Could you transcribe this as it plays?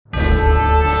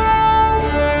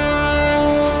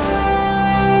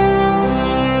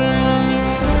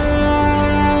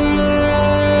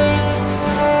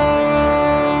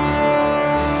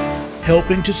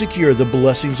helping to secure the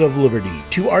blessings of liberty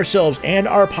to ourselves and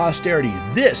our posterity.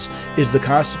 This is the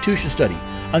Constitution Study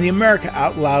on the America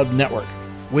Out Loud Network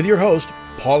with your host,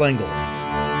 Paul Engel.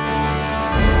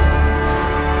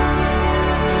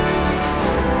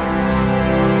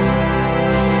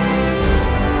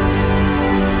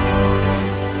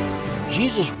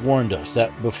 Jesus warned us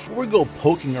that before we go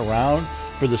poking around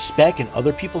for the speck in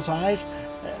other people's eyes,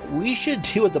 we should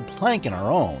deal with the plank in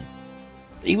our own.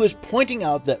 He was pointing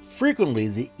out that frequently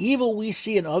the evil we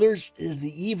see in others is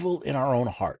the evil in our own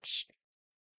hearts.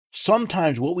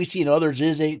 Sometimes what we see in others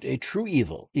is a true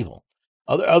evil.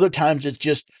 Other times it's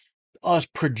just us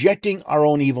projecting our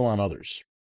own evil on others.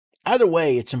 Either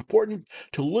way, it's important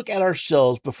to look at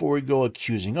ourselves before we go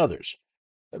accusing others.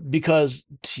 Because,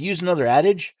 to use another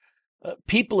adage,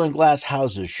 people in glass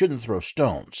houses shouldn't throw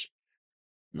stones.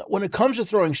 When it comes to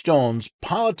throwing stones,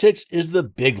 politics is the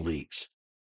big leagues.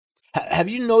 Have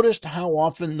you noticed how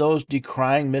often those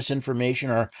decrying misinformation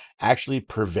are actually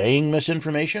purveying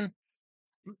misinformation?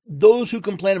 Those who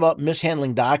complain about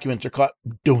mishandling documents are caught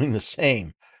doing the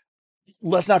same.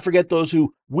 Let's not forget those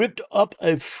who whipped up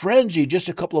a frenzy just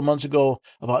a couple of months ago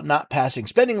about not passing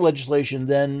spending legislation,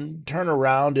 then turn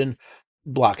around and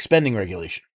block spending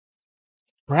regulation.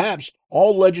 Perhaps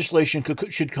all legislation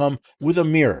should come with a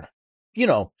mirror,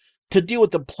 to deal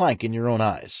with the plank in your own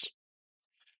eyes.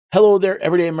 Hello there,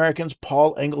 everyday Americans.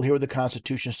 Paul Engel here with the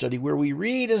Constitution Study, where we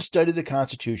read and study the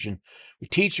Constitution. We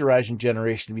teach the rising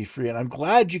generation to be free, and I'm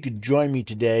glad you could join me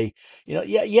today.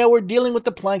 We're dealing with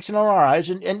the planks in our eyes,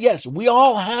 and yes, we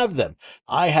all have them.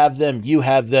 I have them, you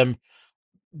have them.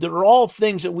 They're all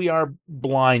things that we are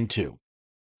blind to.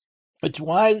 It's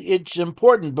why it's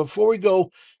important before we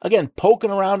go, again, poking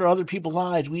around in other people's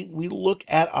lives, we look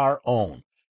at our own.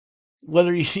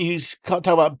 Whether you talk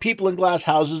about people in glass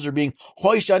houses or being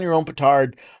hoisted on your own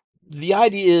petard, the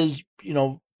idea is,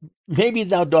 maybe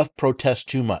thou doth protest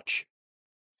too much.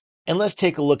 And let's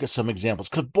take a look at some examples,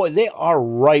 because, boy, they are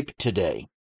ripe today.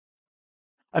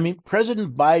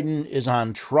 President Biden is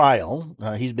on trial.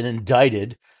 He's been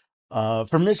indicted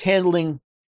for mishandling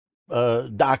federal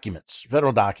documents.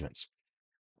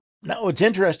 Now, what's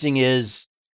interesting is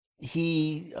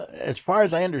he, as far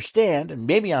as I understand, and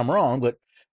maybe I'm wrong, but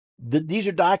these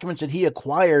are documents that he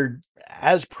acquired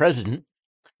as president,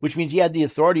 which means he had the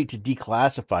authority to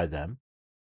declassify them.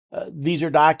 These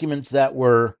are documents that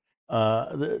were,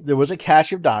 there was a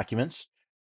cache of documents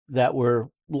that were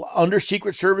under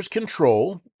Secret Service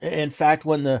control. In fact,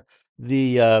 when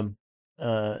the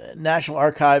National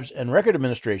Archives and Record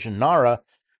Administration, NARA,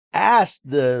 asked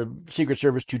the Secret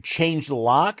Service to change the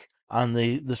lock on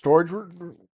the storage,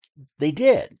 they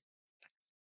did.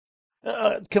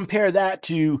 Compare that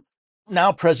to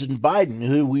now President Biden,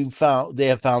 who they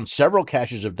have found several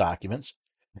caches of documents,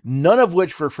 none of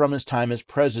which were from his time as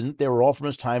president. They were all from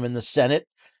his time in the Senate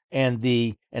and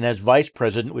as vice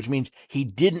president, which means he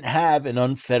didn't have an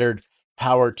unfettered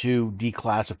power to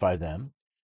declassify them.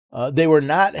 They were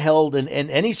not held in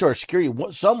any sort of security.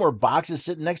 Some were boxes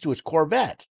sitting next to his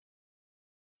Corvette.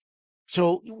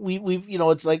 So we've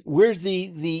it's like, where's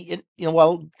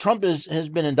while Trump has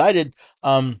been indicted,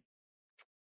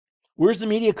 where's the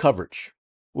media coverage?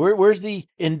 Where's the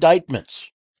indictments?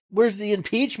 Where's the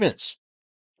impeachments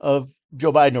of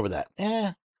Joe Biden over that?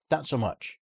 Not so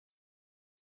much.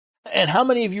 And how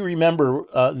many of you remember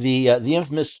the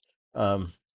infamous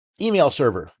email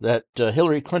server that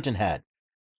Hillary Clinton had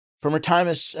from her time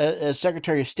as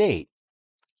Secretary of State?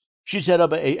 She set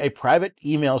up a private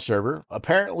email server,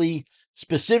 apparently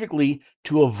specifically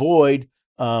to avoid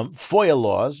FOIA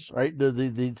laws, right?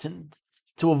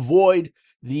 To avoid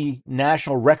the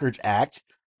National Records Act,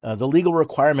 the legal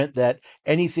requirement that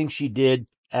anything she did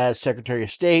as Secretary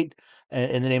of State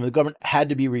in the name of the government had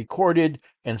to be recorded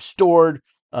and stored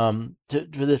for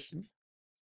this.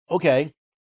 Okay.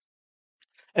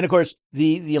 And of course,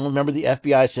 remember the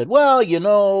FBI said,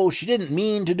 well, she didn't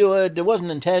mean to do it. It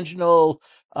wasn't intentional.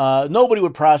 Nobody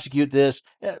would prosecute this.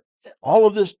 All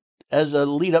of this as a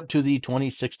lead up to the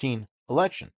 2016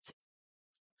 election.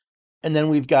 And then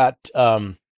we've got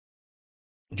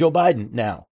Joe Biden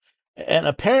now. And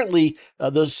apparently,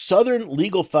 the Southern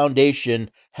Legal Foundation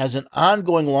has an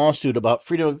ongoing lawsuit about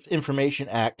Freedom of Information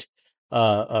Act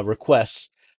requests,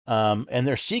 and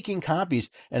they're seeking copies.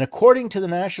 And according to the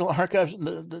National Archives,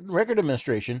 the Record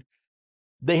Administration,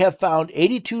 they have found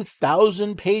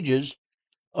 82,000 pages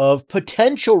of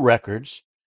potential records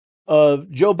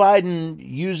of Joe Biden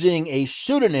using a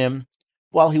pseudonym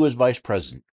while he was vice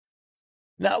president.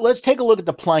 Now, let's take a look at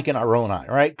the plank in our own eye,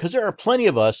 right? Because there are plenty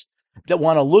of us that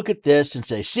want to look at this and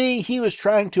say, see, he was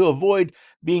trying to avoid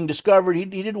being discovered. He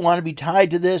didn't want to be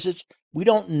tied to this. We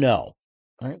don't know.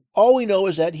 Right? All we know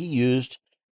is that he used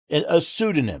a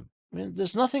pseudonym. I mean,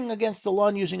 there's nothing against the law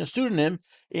in using a pseudonym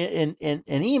in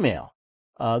email.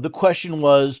 The question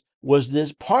was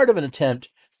this part of an attempt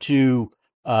to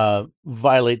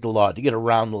violate the law, to get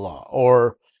around the law?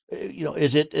 Or,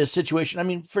 is it a situation? I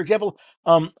mean, for example,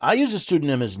 I use a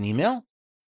pseudonym as an email.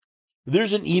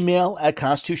 There's an email at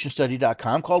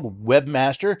constitutionstudy.com called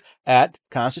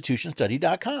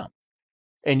webmaster@constitutionstudy.com.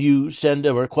 And you send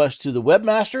a request to the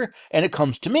webmaster and it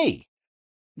comes to me.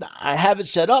 I have it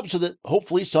set up so that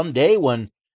hopefully someday when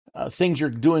things are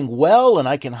doing well and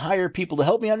I can hire people to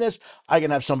help me on this, I can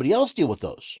have somebody else deal with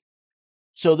those.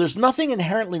 So there's nothing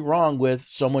inherently wrong with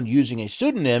someone using a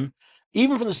pseudonym,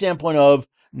 even from the standpoint of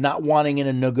not wanting in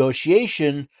a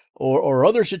negotiation or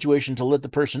other situation to let the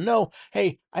person know,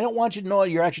 hey, I don't want you to know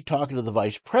you're actually talking to the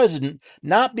vice president,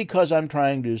 not because I'm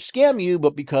trying to scam you,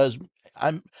 but because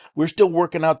we're still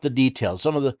working out the details,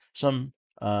 some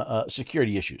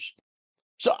security issues.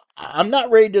 So I'm not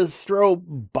ready to throw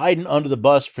Biden under the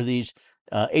bus for these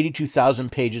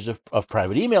 82,000 pages of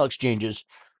private email exchanges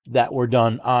that were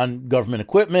done on government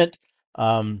equipment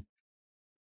and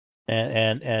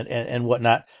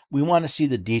whatnot. We want to see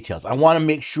the details. I want to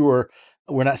make sure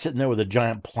we're not sitting there with a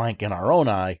giant plank in our own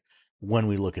eye when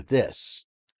we look at this.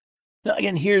 Now,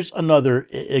 again, here's another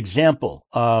example.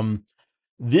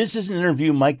 This is an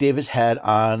interview Mike Davis had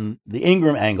on the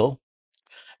Ingram Angle,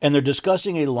 and they're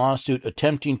discussing a lawsuit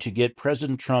attempting to get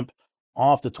President Trump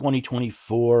off the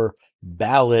 2024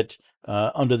 ballot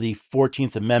under the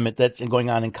 14th Amendment. That's going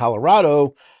on in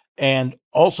Colorado, and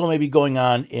also maybe going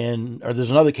on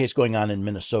there's another case going on in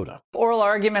Minnesota. Oral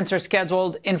arguments are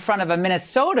scheduled in front of a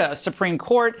Minnesota Supreme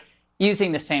Court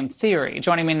using the same theory.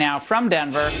 Joining me now from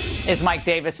Denver is Mike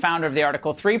Davis, founder of the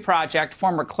Article 3 Project,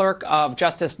 former clerk of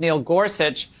Justice Neil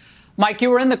Gorsuch. Mike,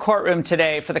 you were in the courtroom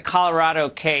today for the Colorado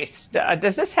case.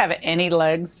 Does this have any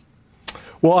legs?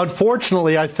 Well,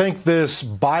 unfortunately, I think this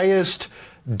biased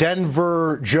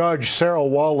Denver judge, Sarah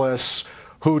Wallace,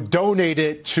 who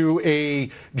donated to a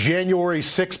January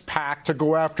 6th PAC to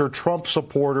go after Trump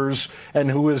supporters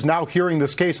and who is now hearing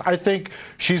this case, I think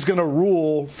she's going to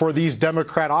rule for these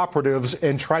Democrat operatives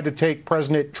and try to take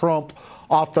President Trump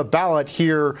off the ballot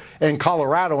here in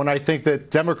Colorado. And I think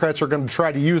that Democrats are going to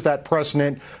try to use that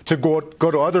precedent to go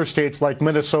to other states like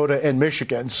Minnesota and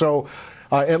Michigan. So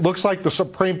it looks like the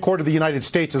Supreme Court of the United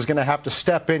States is going to have to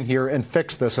step in here and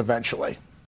fix this eventually.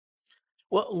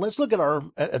 Well, let's look at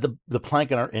the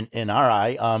plank in our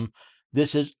eye.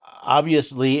 This is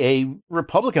obviously a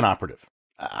Republican operative.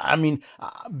 I mean,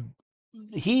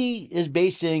 he is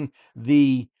basing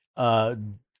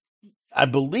I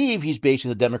believe he's basing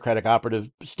the Democratic operative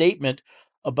statement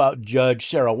about Judge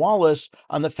Sarah Wallace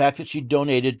on the fact that she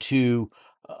donated to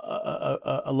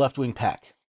a left-wing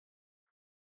PAC.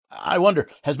 I wonder,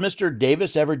 has Mr.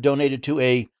 Davis ever donated to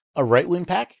a right-wing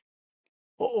PAC?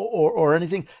 Or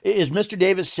anything? Is Mr.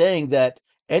 Davis saying that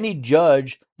any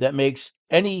judge that makes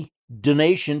any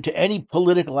donation to any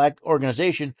political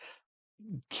organization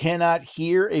cannot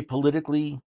hear a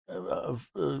politically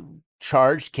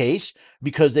charged case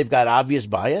because they've got obvious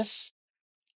bias?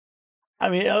 I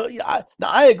mean,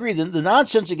 I agree. The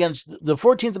nonsense against the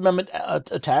 14th Amendment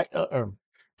attack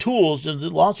tools, the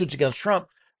lawsuits against Trump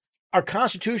are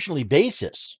constitutionally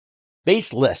baseless.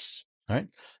 Right?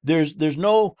 There's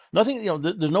nothing,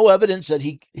 there's no evidence that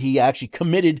he actually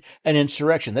committed an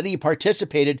insurrection, that he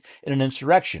participated in an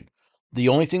insurrection. The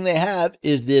only thing they have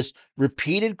is this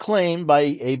repeated claim by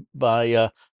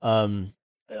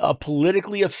a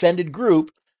politically offended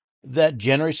group that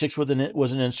January 6th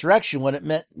was an insurrection when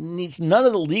it needs none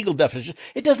of the legal definition.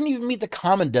 It doesn't even meet the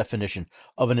common definition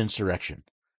of an insurrection.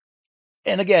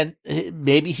 And again,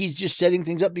 maybe he's just setting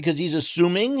things up because he's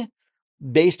assuming,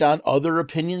 based on other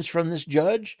opinions from this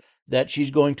judge, that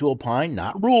she's going to opine,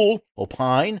 not rule,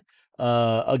 opine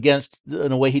against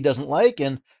in a way he doesn't like,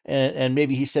 and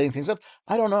maybe he's setting things up.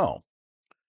 I don't know.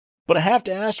 But I have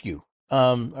to ask you,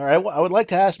 or I would like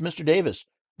to ask Mr. Davis,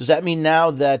 does that mean now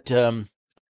that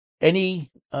any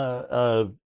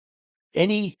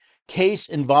case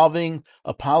involving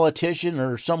a politician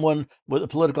or someone with a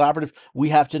political operative, we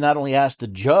have to not only ask the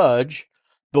judge,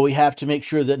 but we have to make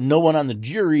sure that no one on the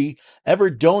jury ever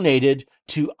donated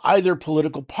to either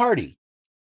political party?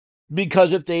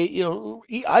 Because if they,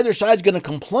 either side's going to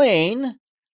complain,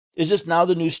 is this now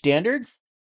the new standard?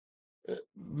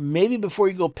 Maybe before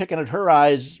you go picking at her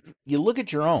eyes, you look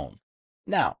at your own.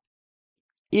 Now,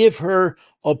 if her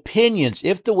opinions,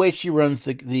 if the way she runs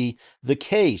the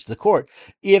case, the court,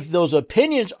 if those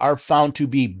opinions are found to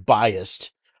be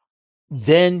biased,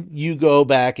 then you go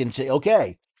back and say,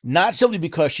 okay, not simply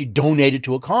because she donated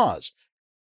to a cause.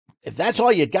 If that's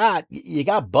all you got, you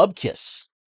got bubkiss.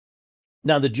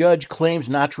 Now, the judge claims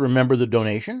not to remember the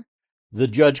donation. The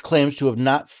judge claims to have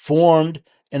not formed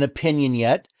an opinion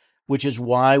yet, which is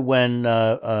why when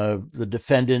the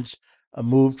defendants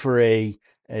moved for a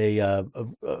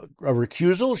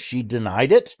recusal, she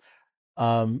denied it.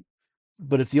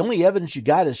 But if the only evidence you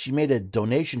got is she made a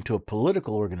donation to a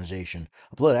political organization,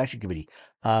 a political action committee,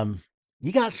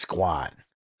 you got squat.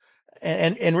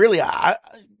 And really,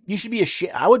 you should be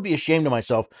ashamed. I would be ashamed of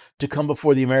myself to come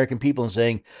before the American people and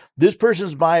saying this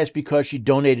person's biased because she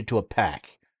donated to a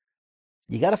PAC.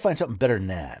 You got to find something better than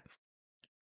that.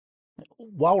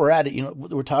 While we're at it,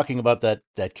 we're talking about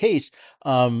that case.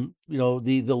 The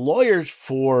lawyers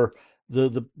for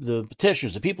the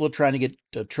petitioners, the people who are trying to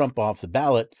get Trump off the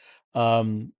ballot,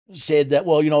 said that,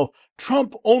 well,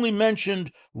 Trump only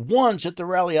mentioned once at the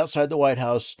rally outside the White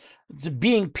House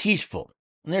being peaceful.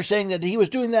 And they're saying that he was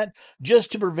doing that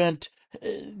just to prevent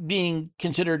being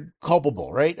considered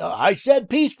culpable, right? I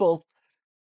said peaceful.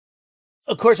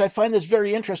 Of course, I find this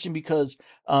very interesting because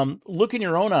look in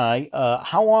your own eye.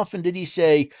 How often did he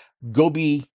say, go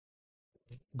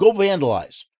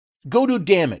vandalize, go do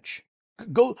damage,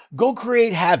 go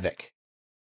create havoc?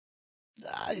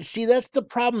 See, that's the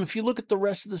problem. If you look at the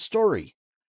rest of the story,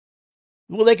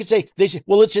 well, they say,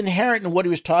 well, it's inherent in what he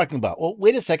was talking about. Well,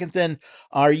 wait a second. Then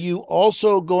are you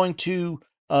also going to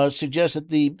suggest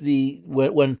that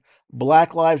when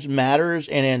Black Lives Matters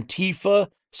and Antifa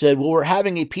said, well, we're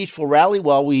having a peaceful rally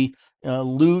while we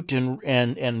loot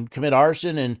and commit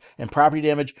arson and property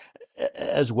damage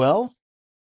as well?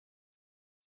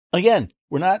 Again,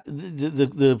 we're not,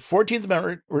 the 14th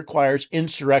Amendment requires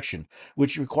insurrection,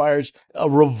 which requires a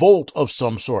revolt of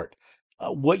some sort.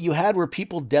 What you had were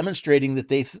people demonstrating that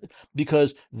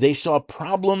because they saw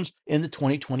problems in the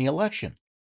 2020 election.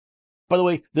 By the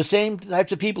way, the same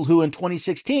types of people who in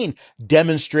 2016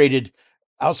 demonstrated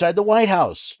outside the White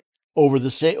House over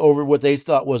what they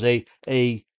thought was a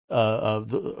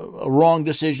wrong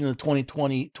decision in the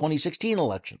 2016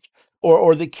 elections,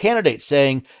 or the candidates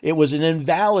saying it was an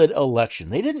invalid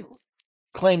election. They didn't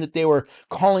claim that they were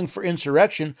calling for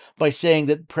insurrection by saying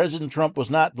that President Trump was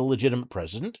not the legitimate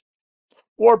president,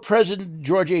 or President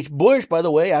George H. Bush, by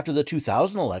the way, after the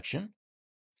 2000 election.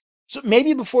 So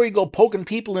maybe before you go poking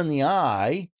people in the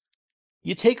eye,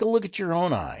 you take a look at your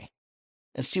own eye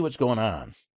and see what's going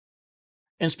on.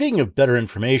 And speaking of better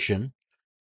information,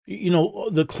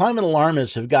 the climate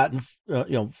alarmists have gotten,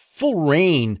 full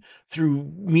reign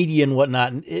through media and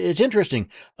whatnot. And it's interesting.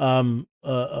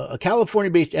 A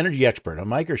California-based energy expert,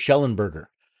 Micah Schellenberger,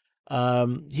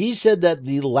 he said that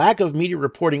the lack of media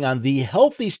reporting on the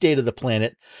healthy state of the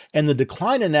planet and the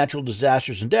decline in natural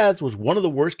disasters and deaths was one of the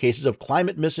worst cases of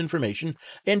climate misinformation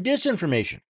and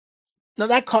disinformation. Now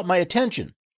that caught my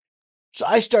attention. So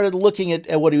I started looking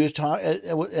at what he was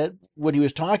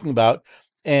talking about,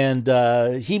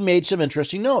 and he made some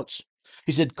interesting notes.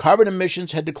 He said carbon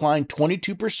emissions had declined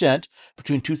 22%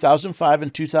 between 2005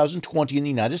 and 2020 in the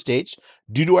United States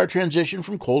due to our transition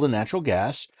from coal to natural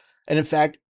gas. And in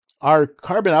fact, our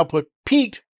carbon output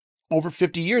peaked over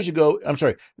 50 years ago. I'm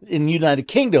sorry, in the United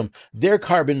Kingdom, their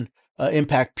carbon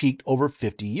impact peaked over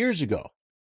 50 years ago.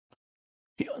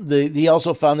 He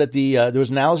also found that there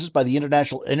was analysis by the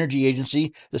International Energy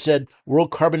Agency that said world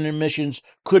carbon emissions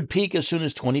could peak as soon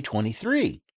as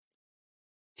 2023.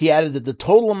 He added that the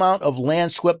total amount of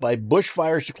land swept by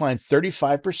bushfires declined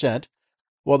 35%,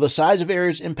 while the size of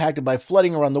areas impacted by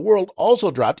flooding around the world also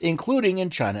dropped, including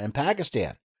in China and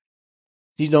Pakistan.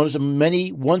 He's noticed that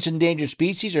many once endangered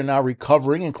species are now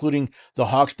recovering, including the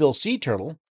hawksbill sea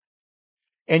turtle.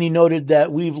 And he noted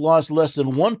that we've lost less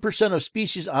than 1% of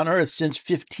species on Earth since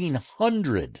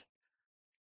 1500.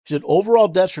 He said overall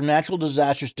deaths from natural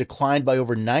disasters declined by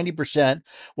over 90%,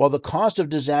 while the cost of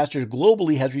disasters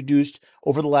globally has reduced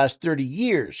over the last 30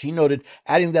 years. He noted,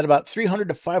 adding that about 300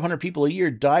 to 500 people a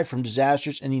year die from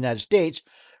disasters in the United States,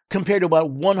 compared to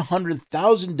about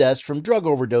 100,000 deaths from drug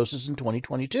overdoses in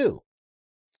 2022.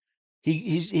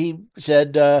 He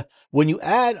said, when you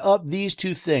add up these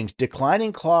two things,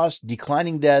 declining costs,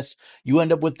 declining deaths, you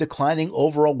end up with declining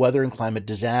overall weather and climate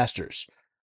disasters.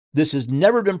 This has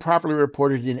never been properly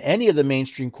reported in any of the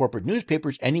mainstream corporate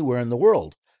newspapers anywhere in the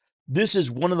world. This is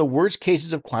one of the worst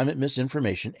cases of climate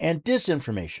misinformation and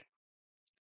disinformation.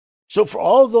 So for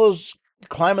all those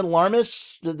climate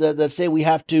alarmists that say we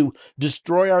have to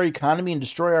destroy our economy and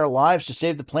destroy our lives to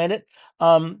save the planet,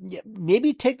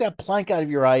 maybe take that plank out of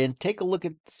your eye and take a look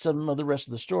at some of the rest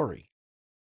of the story.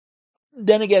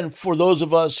 Then again, for those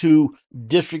of us who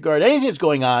disregard anything that's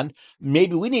going on,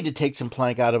 maybe we need to take some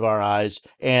plank out of our eyes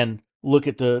and look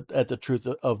at the truth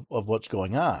of what's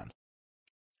going on.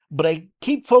 But I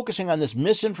keep focusing on this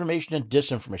misinformation and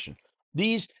disinformation.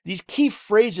 These key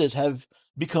phrases have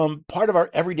become part of our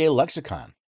everyday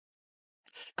lexicon.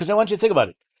 Because I want you to think about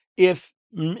it. If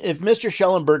Mr.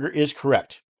 Schellenberger is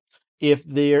correct, if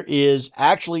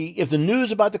the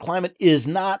news about the climate is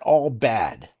not all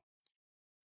bad,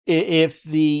 if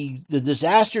the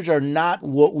disasters are not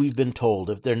what we've been told,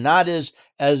 if they're not as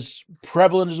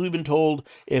prevalent as we've been told,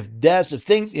 if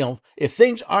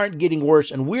things aren't getting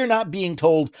worse and we're not being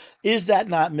told, is that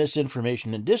not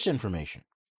misinformation and disinformation?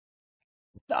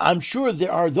 I'm sure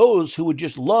there are those who would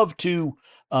just love to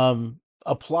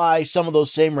apply some of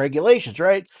those same regulations,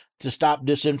 right, to stop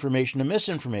disinformation and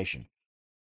misinformation.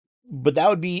 But that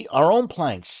would be our own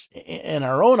planks in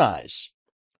our own eyes,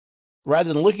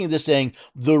 rather than looking at this saying,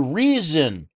 the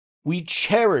reason we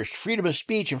cherish freedom of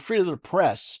speech and freedom of the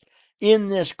press in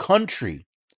this country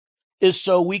is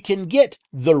so we can get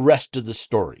the rest of the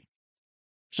story.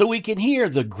 So we can hear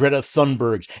the Greta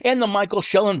Thunbergs and the Michael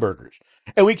Schellenbergers,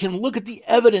 and we can look at the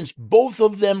evidence both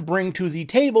of them bring to the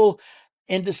table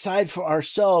and decide for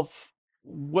ourselves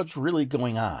what's really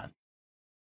going on.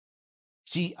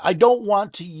 See, I don't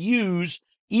want to use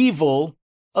evil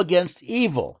against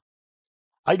evil.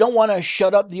 I don't want to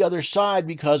shut up the other side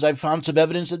because I've found some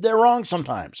evidence that they're wrong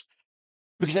sometimes,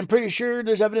 because I'm pretty sure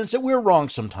there's evidence that we're wrong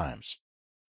sometimes.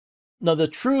 Now, the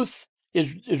truth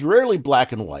is rarely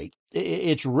black and white.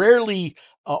 It's rarely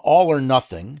all or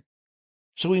nothing.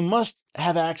 So we must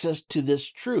have access to this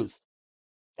truth.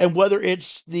 And whether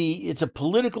it's a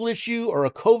political issue or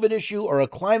a COVID issue or a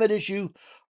climate issue,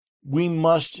 we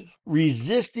must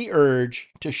resist the urge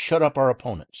to shut up our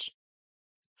opponents.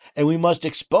 And we must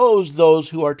expose those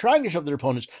who are trying to shut up their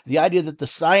opponents. The idea that the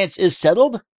science is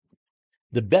settled,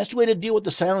 the best way to deal with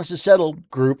the silence is settled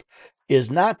group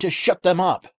is not to shut them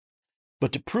up,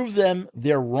 but to prove them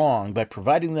they're wrong by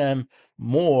providing them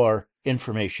more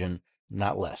information,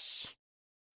 not less.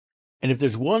 And if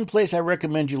there's one place I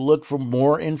recommend you look for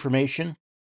more information,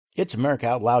 it's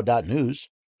AmericaOutloud.news.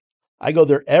 I go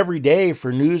there every day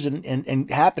for news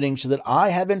and happenings so that I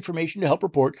have information to help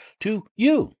report to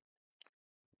you.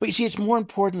 But you see, it's more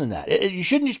important than that. You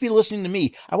shouldn't just be listening to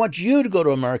me. I want you to go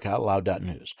to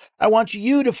AmericaOutloud.news. I want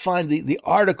you to find the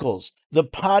articles, the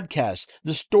podcasts,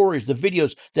 the stories, the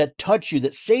videos that touch you,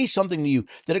 that say something to you,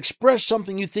 that express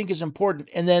something you think is important,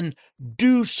 and then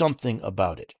do something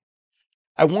about it.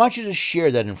 I want you to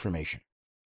share that information.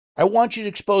 I want you to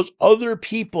expose other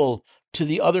people to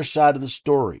the other side of the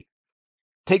story.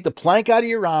 Take the plank out of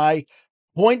your eye,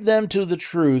 point them to the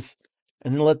truth,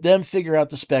 and then let them figure out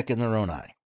the speck in their own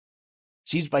eye.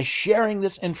 See, it's by sharing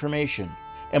this information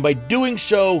and by doing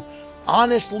so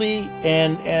honestly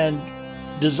and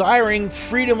desiring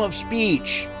freedom of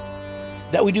speech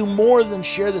that we do more than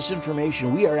share this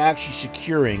information. We are actually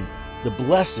securing the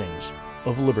blessings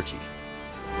of liberty.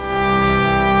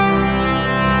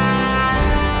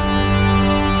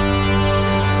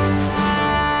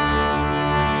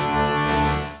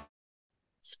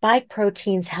 Spike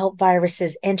proteins help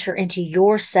viruses enter into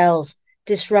your cells,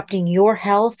 disrupting your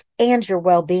health and your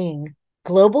well-being.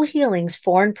 Global Healing's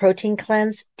Foreign Protein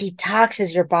Cleanse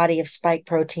detoxes your body of spike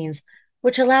proteins,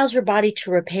 which allows your body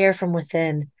to repair from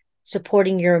within,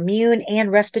 supporting your immune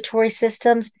and respiratory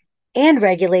systems and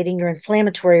regulating your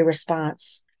inflammatory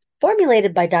response.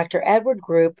 Formulated by Dr. Edward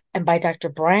Group and by Dr.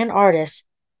 Brian Ardis,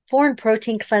 Foreign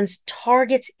Protein Cleanse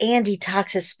targets and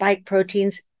detoxes spike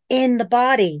proteins in the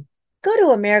body. Go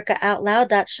to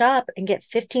AmericaOutloud.shop and get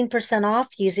 15% off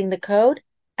using the code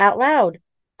OUTLOUD.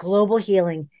 Global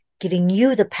Healing, giving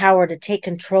you the power to take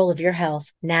control of your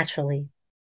health naturally.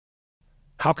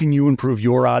 How can you improve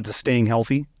your odds of staying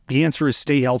healthy? The answer is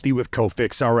stay healthy with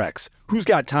Cofix RX. Who's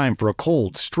got time for a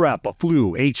cold, strep, a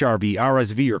flu, HRV,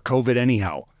 RSV, or COVID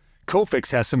anyhow? Cofix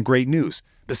has some great news.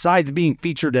 Besides being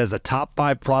featured as a top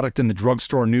 5 product in the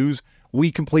drugstore news,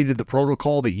 we completed the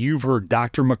protocol that you've heard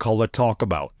Dr. McCullough talk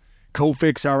about.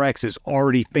 Cofix RX is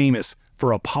already famous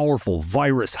for a powerful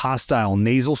virus-hostile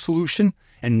nasal solution,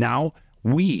 and now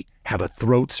we have a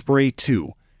throat spray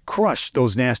too. Crush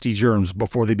those nasty germs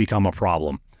before they become a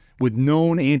problem. With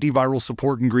known antiviral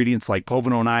support ingredients like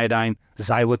povidone iodine,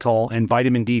 xylitol, and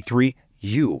vitamin D3,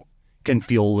 you can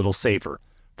feel a little safer.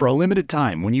 For a limited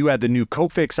time, when you add the new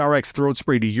Cofix RX throat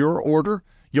spray to your order,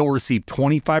 you'll receive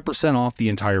 25% off the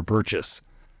entire purchase.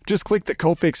 Just click the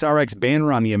Cofix RX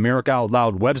banner on the America Out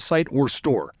Loud website or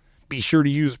store. Be sure to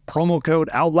use promo code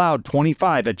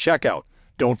OUTLOUD25 at checkout.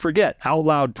 Don't forget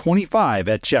OUTLOUD25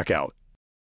 at checkout.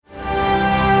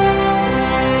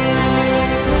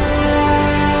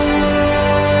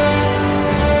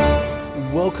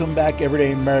 Welcome back,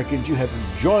 everyday Americans. You have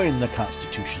joined the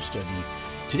Constitution Study.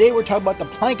 Today we're talking about the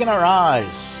plank in our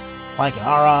eyes. plank in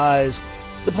our eyes,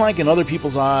 the plank in other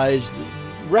people's eyes,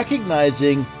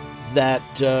 recognizing that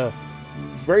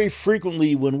very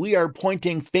frequently when we are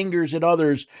pointing fingers at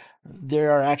others,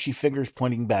 there are actually fingers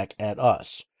pointing back at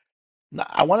us. Now,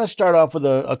 I want to start off with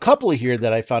a couple here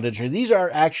that I found interesting. These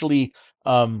are actually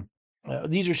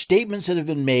these are statements that have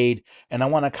been made, and I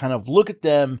want to kind of look at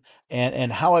them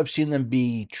and how I've seen them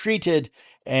be treated,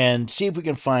 and see if we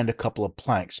can find a couple of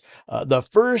planks. The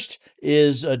first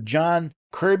is John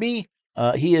Kirby.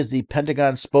 He is the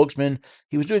Pentagon spokesman.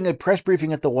 He was doing a press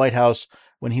briefing at the White House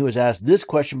when he was asked this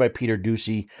question by Peter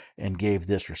Doocy and gave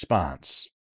this response.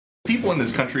 People in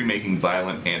this country making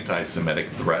violent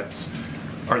anti-Semitic threats,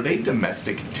 are they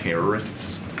domestic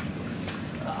terrorists?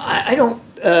 I don't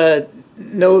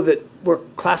know that we're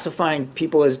classifying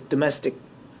people as domestic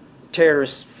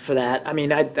terrorists for that. I mean,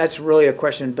 that's really a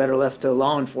question better left to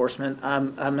law enforcement.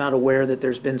 I'm not aware that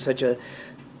there's been such a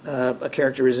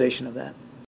characterization of that.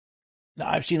 Now,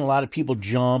 I've seen a lot of people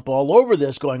jump all over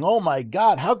this going, oh my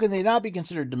God, how can they not be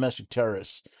considered domestic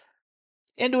terrorists?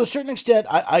 And to a certain extent,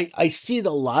 I see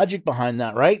the logic behind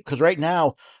that, right? Because right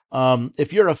now,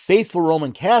 if you're a faithful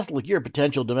Roman Catholic, you're a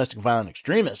potential domestic violent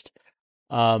extremist.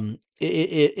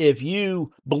 If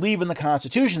you believe in the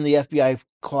Constitution, the FBI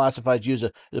classifies you as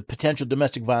a potential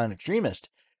domestic violent extremist.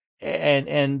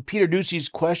 And Peter Doocy's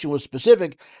question was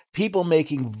specific: people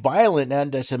making violent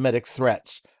anti-Semitic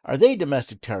threats, are they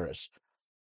domestic terrorists?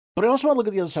 But I also want to look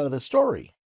at the other side of the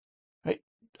story, right?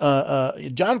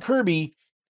 John Kirby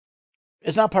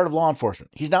is not part of law enforcement.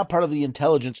 He's not part of the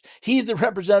intelligence. He's the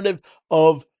representative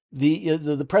of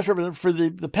the press representative for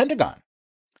the Pentagon.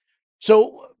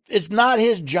 So it's not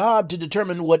his job to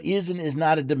determine what is and is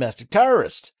not a domestic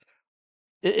terrorist.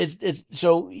 It's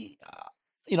so,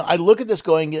 I look at this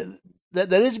going,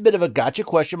 that is a bit of a gotcha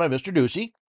question by Mr.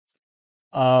 Doocy.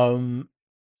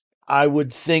 I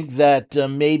would think that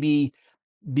maybe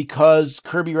because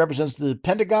Kirby represents the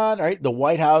Pentagon, right, the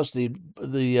White House,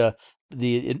 the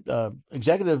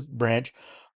executive branch,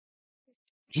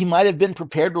 he might have been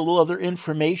prepared with a little other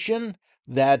information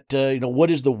that,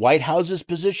 what is the White House's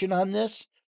position on this?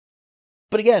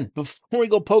 But again, before we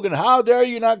go poking, how dare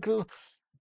you not?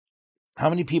 How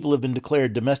many people have been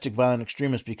declared domestic violent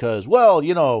extremists because, well,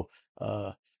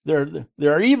 there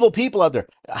are evil people out there?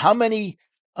 How many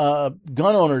gun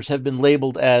owners have been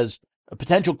labeled as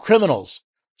potential criminals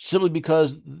simply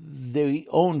because they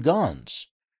own guns?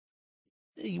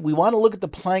 We want to look at the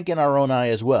plank in our own eye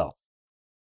as well.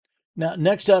 Now,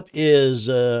 next up was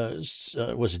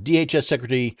DHS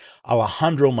Secretary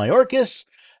Alejandro Mayorkas,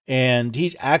 and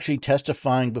he's actually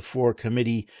testifying before a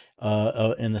committee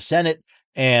in the Senate,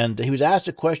 and he was asked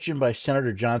a question by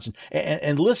Senator Johnson,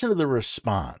 and listen to the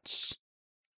response.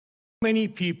 How many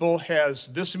people has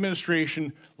this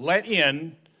administration let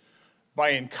in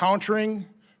by encountering,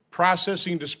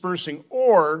 processing, dispersing,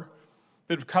 or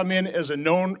that have come in as a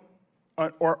known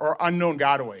or unknown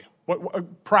gotaway? What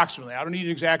approximately? I don't need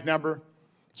an exact number.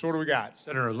 So what do we got?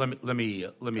 Senator, let me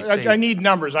say. I need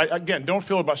numbers. Again, don't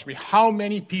filibuster me. How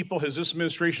many people has this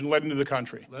administration led into the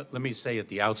country? Let me say at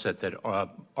the outset that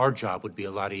our job would be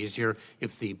a lot easier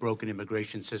if the broken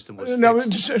immigration system was fixed. No,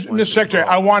 Mr. Secretary,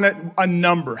 I want a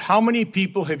number. How many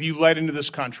people have you led into this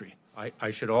country?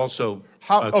 I should also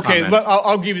okay,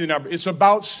 I'll give you the number. It's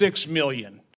about 6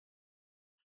 million.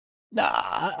 Now,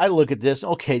 I look at this.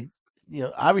 Okay,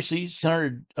 obviously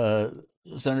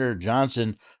Senator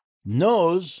Johnson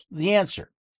knows the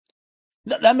answer.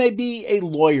 That may be a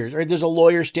lawyer, right? There's a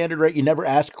lawyer standard, right? You never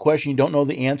ask a question you don't know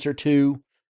the answer to.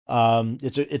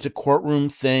 It's a courtroom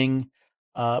thing.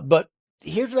 But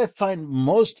here's what I find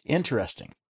most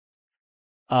interesting.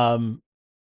 Secretary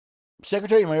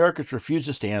Mayorkas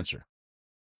refuses to answer.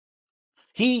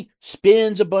 He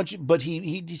spins a bunch, but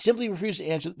he simply refused to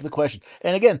answer the question.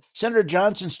 And again, Senator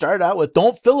Johnson started out with,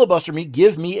 don't filibuster me,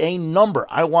 give me a number.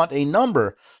 I want a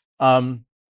number.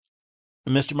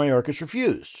 Mr. Mayorkas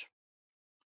refused.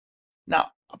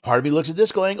 Now, part of me looks at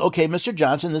this going, okay, Mr.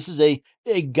 Johnson, this is a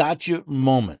gotcha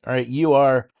moment. All right,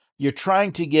 you're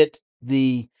trying to get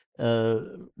the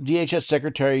DHS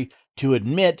secretary to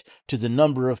admit to the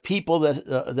number of people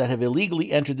that have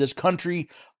illegally entered this country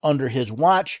under his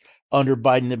watch, under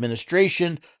Biden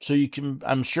administration, so you can,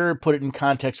 I'm sure, put it in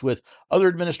context with other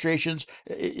administrations.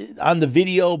 On the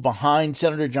video behind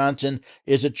Senator Johnson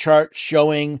is a chart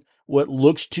showing what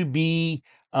looks to be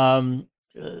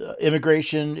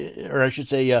immigration, or I should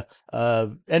say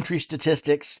entry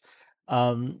statistics.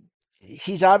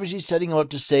 He's obviously setting up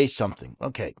to say something.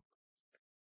 Okay.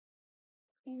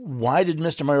 Why did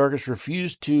Mr. Mayorkas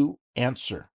refuse to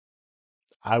answer?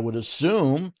 I would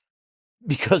assume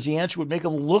because the answer would make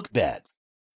him look bad.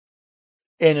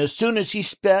 And as soon as he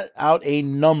spat out a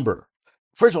number,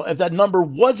 first of all, if that number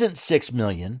wasn't 6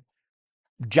 million,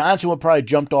 Johnson would probably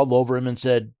jumped all over him and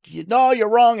said, no, you're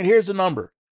wrong, and here's the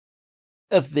number.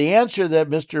 If the answer that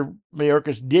Mr.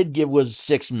 Mayorkas did give was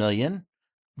 6 million,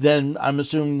 then I'm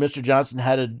assuming Mr. Johnson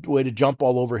had a way to jump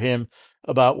all over him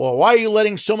about, well, why are you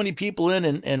letting so many people in?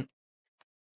 And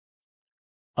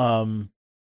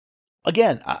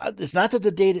again, it's not that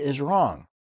the data is wrong.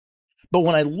 But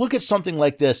when I look at something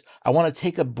like this, I want to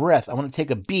take a breath. I want to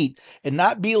take a beat and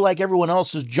not be like everyone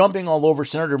else is jumping all over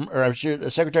Secretary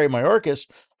Mayorkas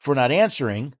for not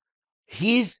answering.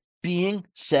 He's being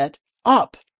set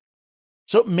up.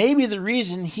 So maybe the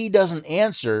reason he doesn't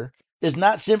answer is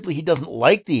not simply he doesn't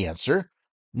like the answer.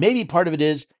 Maybe part of it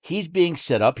is he's being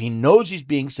set up. He knows he's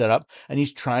being set up, and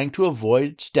he's trying to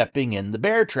avoid stepping in the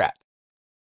bear trap.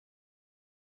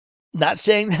 Not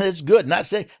saying that it's good. Not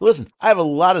saying, listen, I have a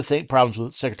lot of problems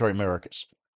with Secretary Mayorkas.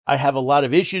 I have a lot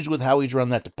of issues with how he's run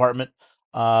that department.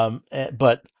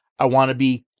 But I want to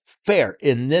be fair.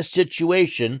 In this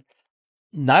situation,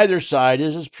 neither side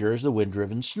is as pure as the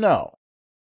wind-driven snow.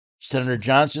 Senator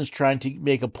Johnson's trying to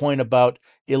make a point about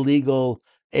illegal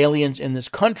aliens in this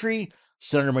country.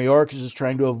 Senator Mayorkas is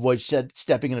trying to avoid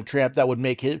stepping in a trap that would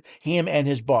make him and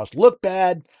his boss look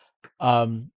bad.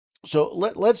 So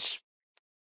let's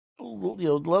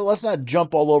not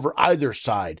jump all over either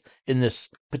side in this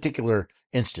particular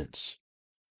instance.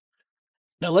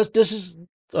 Now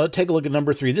take a look at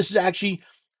number 3. This is actually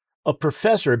a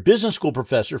professor, a business school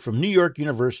professor from New York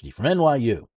University, from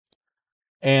NYU.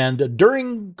 And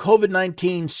during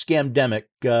COVID-19 scamdemic,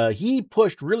 he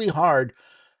pushed really hard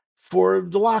for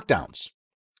the lockdowns.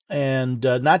 And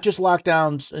not just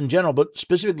lockdowns in general, but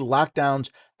specifically lockdowns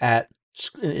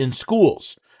in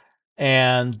schools.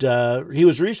 And he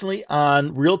was recently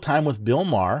on Real Time with Bill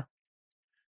Maher,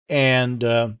 and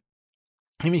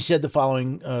he said gave the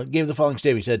following statement.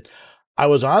 He said, "I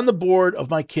was on the board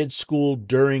of my kid's school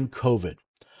during COVID.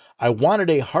 I wanted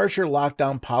a harsher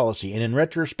lockdown policy, and in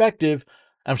retrospect,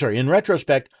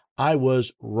 I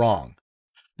was wrong.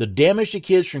 The damage to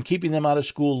kids from keeping them out of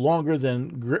school longer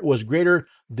was greater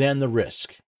than the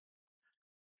risk."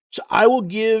 So I will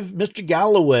give Mr.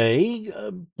 Galloway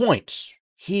points.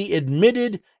 He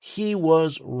admitted he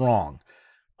was wrong.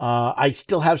 I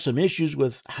still have some issues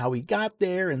with how he got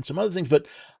there and some other things, but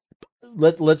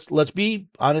let's be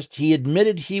honest. He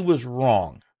admitted he was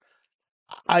wrong.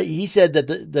 He said that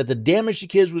the damage to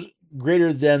kids was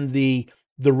greater than the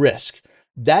risk.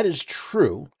 That is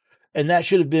true, and that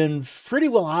should have been pretty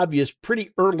well obvious pretty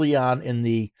early on in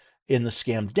the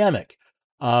scamdemic.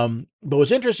 But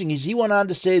what's interesting is he went on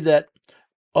to say that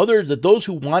those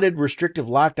who wanted restrictive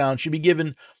lockdown should be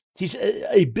given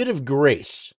a bit of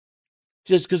grace.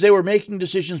 He says, because they were making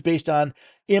decisions based on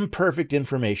imperfect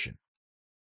information.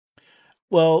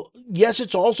 Well, yes,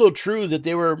 it's also true that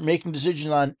they were making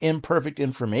decisions on imperfect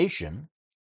information.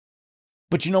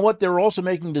 But you know what? They were also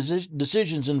making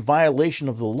decisions in violation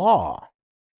of the law.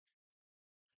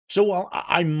 So while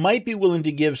I might be willing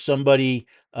to give somebody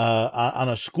on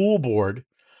a school board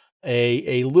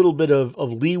a little bit of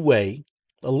leeway,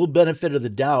 a little benefit of the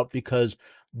doubt, because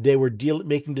they were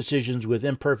making decisions with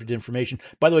imperfect information.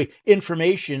 By the way,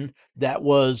 information that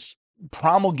was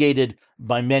promulgated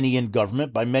by many in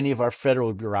government, by many of our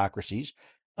federal bureaucracies,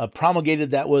 promulgated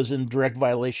that was in direct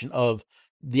violation of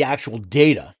the actual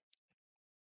data.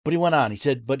 But he went on, he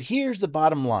said, "But here's the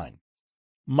bottom line.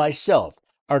 Myself,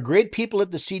 our great people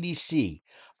at the CDC,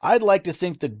 I'd like to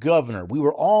think the governor, we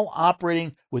were all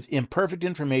operating with imperfect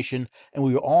information and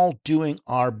we were all doing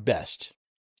our best."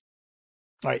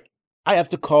 All right, I have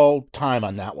to call time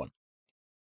on that one.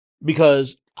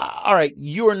 Because, all right,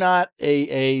 you are not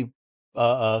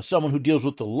someone who deals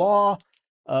with the law,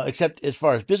 except as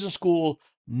far as business school,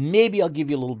 maybe I'll give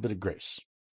you a little bit of grace.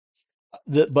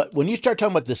 But when you start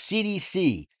talking about the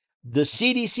CDC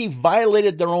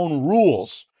violated their own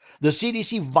rules. The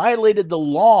CDC violated the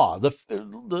law, the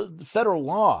federal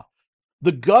law.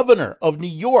 The governor of New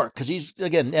York, because he's,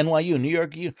 again, NYU, New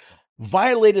York,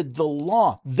 violated the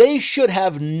law. They should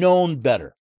have known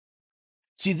better.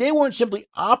 See, they weren't simply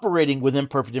operating with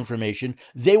imperfect information.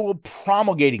 They were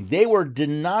promulgating. They were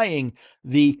denying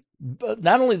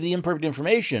not only the imperfect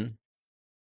information,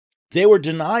 they were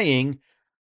denying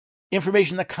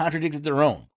information that contradicted their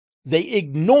own. They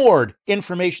ignored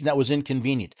information that was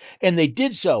inconvenient. And they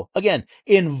did so, again,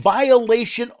 in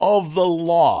violation of the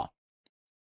law.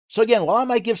 So again, while I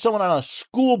might give someone on a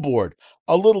school board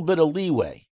a little bit of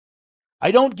leeway, I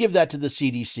don't give that to the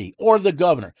CDC or the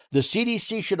governor. The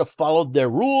CDC should have followed their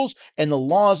rules and the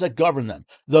laws that govern them.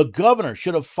 The governor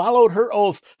should have followed her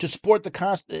oath to support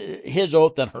his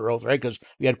oath, then her oath, right? Because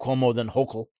we had Cuomo, then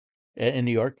Hochul in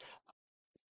New York.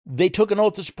 They took an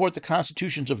oath to support the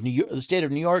constitutions of the state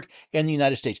of New York and the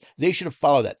United States. They should have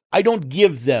followed that. I don't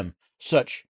give them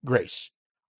such grace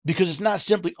because it's not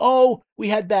simply, oh, we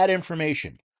had bad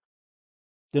information.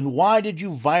 Then why did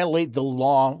you violate the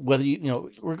law? Whether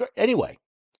anyway,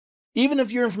 even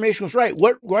if your information was right,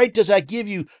 what right does that give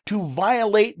you to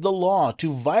violate the law,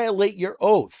 to violate your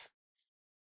oath?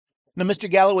 Now, Mr.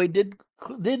 Galloway did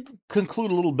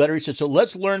conclude a little better. He said, so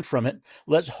let's learn from it.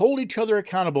 Let's hold each other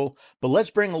accountable, but let's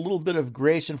bring a little bit of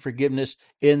grace and forgiveness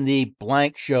in the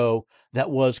blank show that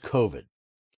was COVID.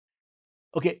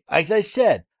 Okay, as I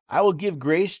said, I will give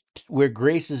grace where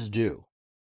grace is due.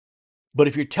 But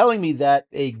if you're telling me that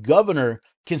a governor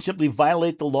can simply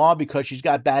violate the law because she's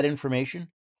got bad information,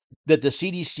 that the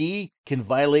CDC can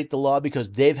violate the law because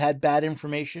they've had bad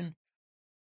information,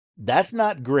 that's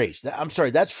not grace. I'm sorry,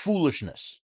 that's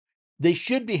foolishness. They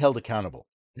should be held accountable,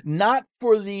 not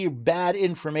for the bad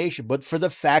information, but for the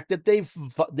fact that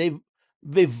they've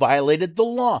violated the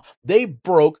law. They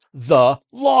broke the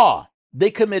law. They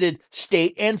committed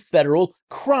state and federal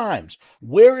crimes.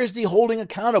 Where is the holding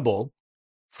accountable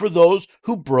for those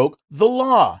who broke the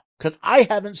law? Because I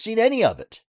haven't seen any of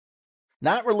it.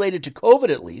 Not related to COVID,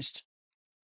 at least.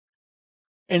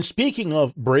 And speaking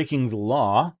of breaking the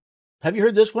law, have you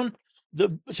heard this one?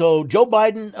 So Joe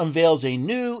Biden unveils a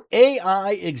new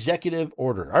AI executive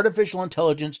order, artificial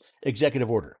intelligence executive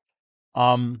order.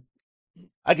 I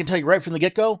can tell you right from the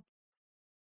get-go,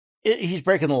 he's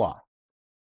breaking the law.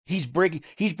 He's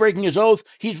breaking his oath.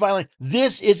 He's violating.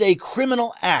 This is a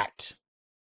criminal act.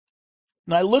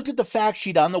 Now, I looked at the fact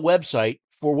sheet on the website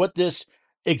for what this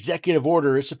executive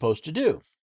order is supposed to do.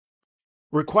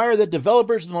 Require that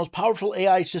developers of the most powerful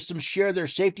AI systems share their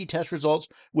safety test results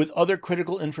with other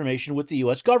critical information with the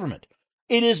U.S. government.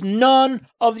 It is none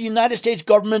of the United States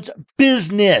government's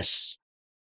business.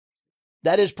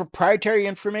 That is proprietary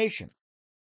information.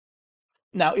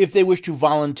 Now, if they wish to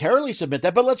voluntarily submit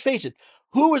that, but let's face it,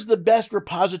 who is the best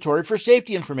repository for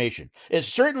safety information? It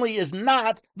certainly is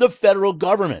not the federal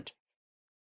government.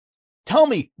 Tell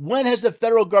me, when has the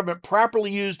federal government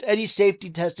properly used any safety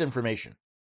test information?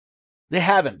 They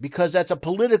haven't, because that's a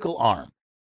political arm.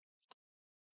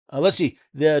 Let's see.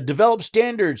 They develop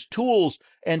standards, tools,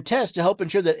 and tests to help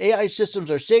ensure that AI systems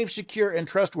are safe, secure, and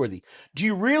trustworthy. Do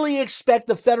you really expect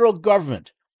the federal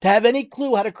government to have any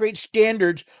clue how to create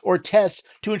standards or tests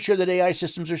to ensure that AI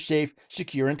systems are safe,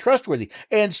 secure, and trustworthy?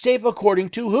 And safe according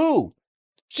to who?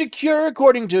 Secure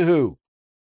according to who?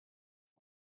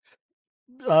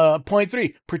 Point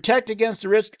 3, protect against the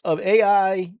risk of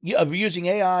using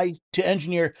AI to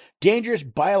engineer dangerous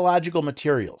biological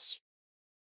materials.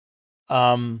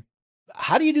 How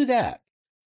do you do that?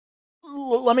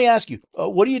 Let me ask you,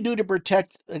 what do you do to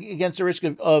protect against the risk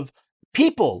of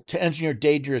people to engineer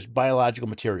dangerous biological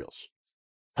materials?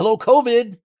 Hello,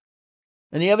 COVID.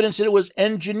 And the evidence that it was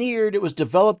engineered, it was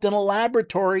developed in a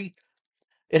laboratory.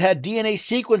 It had DNA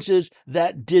sequences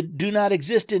that do not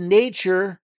exist in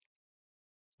nature.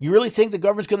 You really think the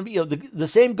government's going to be the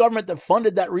same government that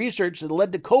funded that research that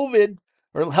led to COVID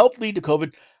or helped lead to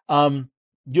COVID? Do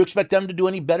you expect them to do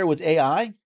any better with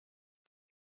AI?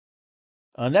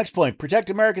 Next point, protect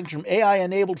Americans from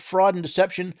AI-enabled fraud and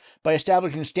deception by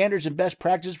establishing standards and best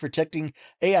practices for protecting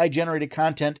AI-generated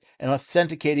content and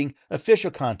authenticating official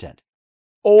content.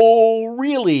 Oh,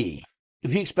 really?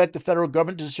 If you expect the federal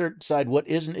government to decide what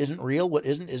is and isn't real, what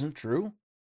isn't true?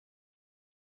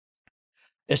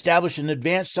 Establish an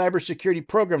advanced cybersecurity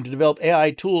program to develop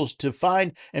AI tools to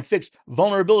find and fix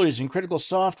vulnerabilities in critical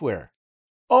software.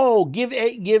 Oh, give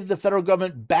the federal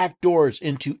government backdoors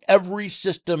into every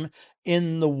system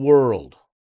in the world.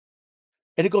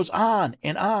 And it goes on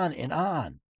and on and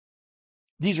on.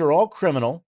 These are all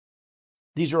criminal.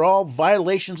 These are all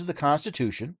violations of the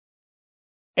Constitution.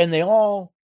 And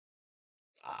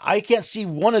I can't see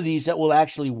one of these that will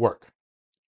actually work.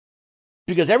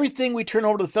 Because everything we turn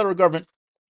over to the federal government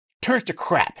turns to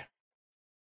crap.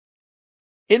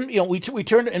 We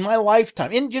turned in my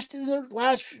lifetime, in the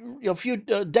last few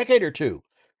decade or two,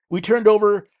 we turned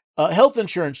over health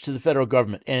insurance to the federal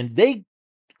government, and they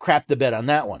crapped the bed on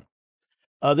that one.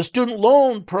 The student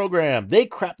loan program, they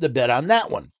crapped the bed on that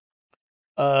one.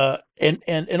 And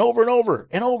over and over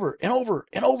and over and over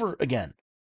and over again.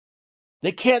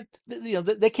 They can't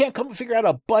come and figure out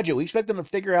a budget. We expect them to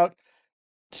figure out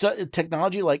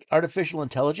technology like artificial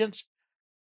intelligence.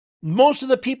 Most of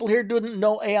the people here didn't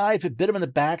know AI if it bit them in the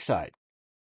backside.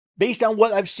 based on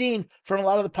what I've seen from a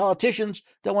lot of the politicians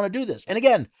that want to do this. And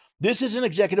again, this is an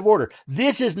executive order.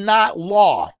 This is not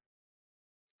law.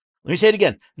 Let me say it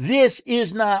again. This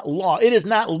is not law. It is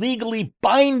not legally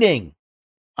binding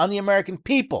on the American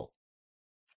people.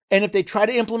 And if they try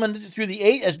to implement it through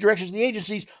as directions of the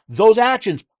agencies, those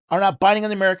actions are not binding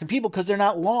on the American people because they're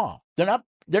not law. They're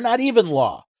not even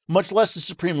law, much less the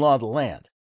supreme law of the land.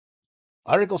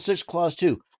 Article 6, Clause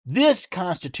 2. This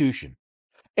Constitution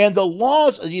and the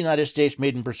laws of the United States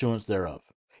made in pursuance thereof,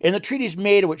 and the treaties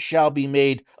made which shall be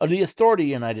made under the authority of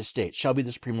the United States shall be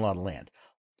the supreme law of the land.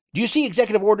 Do you see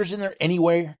executive orders in there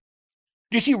anywhere?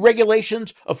 Do you see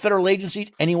regulations of federal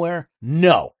agencies anywhere?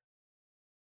 No.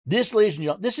 This, ladies and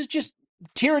gentlemen, this is just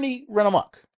tyranny run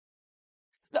amok.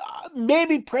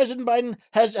 Maybe President Biden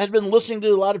has been listening to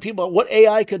a lot of people about what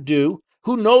AI could do.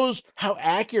 Who knows how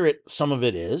accurate some of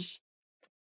it is?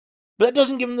 But that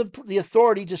doesn't give him the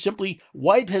authority to simply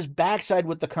wipe his backside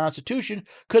with the Constitution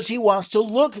because he wants to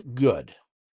look good.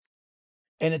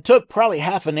 And it took probably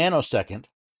half a nanosecond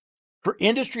for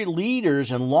industry leaders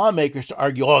and lawmakers to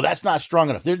argue, oh, that's not strong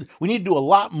enough. We need to do a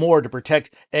lot more to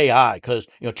protect AI because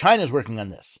China's working on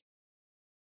this.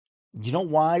 You know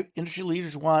why industry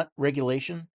leaders want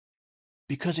regulation?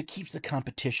 Because it keeps the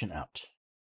competition out.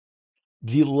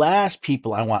 The last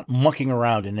people I want mucking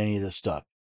around in any of this stuff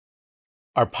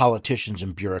are politicians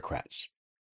and bureaucrats.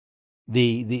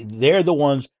 They're the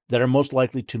ones that are most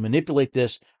likely to manipulate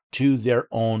this to their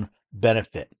own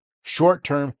benefit.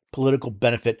 Short-term political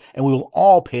benefit, and we will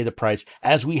all pay the price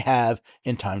as we have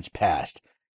in times past.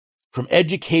 From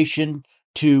education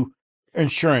to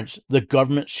insurance, the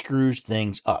government screws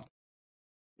things up.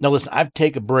 Now listen, I've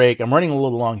taken a break. I'm running a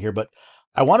little long here, but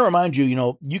I want to remind you,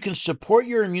 you can support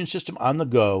your immune system on the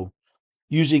go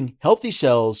using Healthy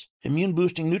Cells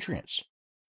immune-boosting nutrients.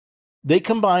 They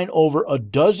combine over a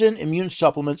dozen immune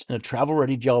supplements in a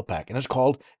travel-ready gel pack, and it's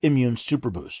called Immune Super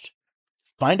Boost.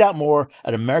 Find out more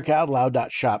at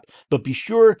americaoutloud.shop, but be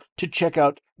sure to check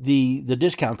out the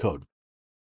discount code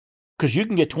because you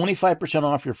can get 25%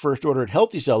 off your first order at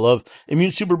Healthy Cell of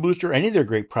Immune Super Boost or any of their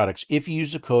great products if you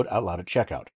use the code OUTLOUD at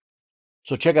checkout.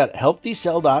 So check out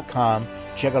healthycell.com,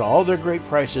 check out all their great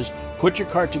prices, put your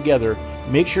cart together,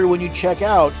 make sure when you check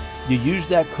out, you use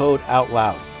that code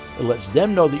OUTLOUD. It lets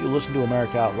them know that you listen to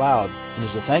America Out Loud, and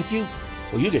as a thank you,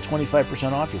 well, you get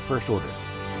 25% off your first order.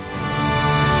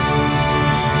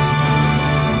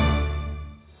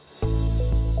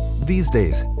 These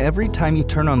days, every time you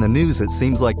turn on the news, it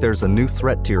seems like there's a new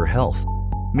threat to your health.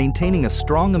 Maintaining a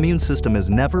strong immune system has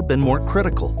never been more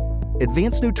critical.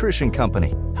 Advanced nutrition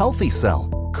company, Healthy Cell,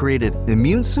 created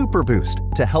Immune Super Boost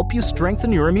to help you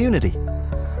strengthen your immunity.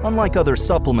 Unlike other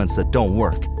supplements that don't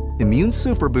work, Immune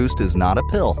Super Boost is not a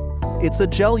pill. It's a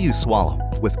gel you swallow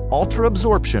with ultra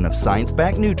absorption of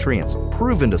science-backed nutrients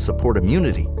proven to support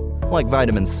immunity, like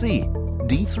vitamin C,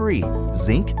 D3,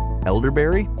 zinc,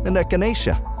 elderberry, and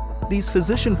echinacea. These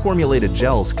physician-formulated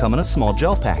gels come in a small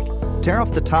gel pack. Tear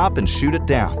off the top and shoot it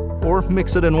down, or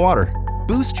mix it in water.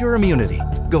 Boost your immunity.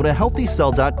 Go to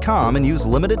healthycell.com and use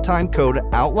limited time code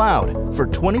OUTLOUD for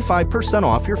 25%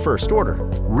 off your first order.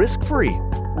 Risk-free.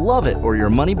 Love it or your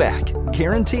money back.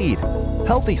 Guaranteed.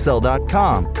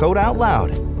 Healthycell.com, code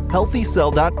OUTLOUD.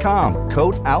 Healthycell.com,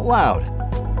 code OUTLOUD.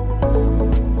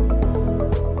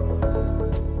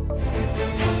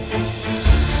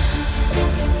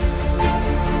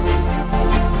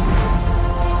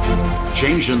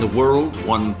 Changing the world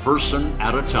one person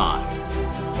at a time.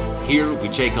 Here we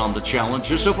take on the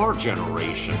challenges of our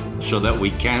generation so that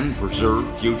we can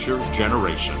preserve future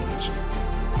generations.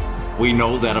 We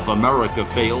know that if America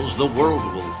fails, the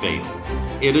world will fail.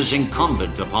 It is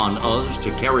incumbent upon us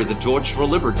to carry the torch for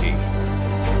liberty.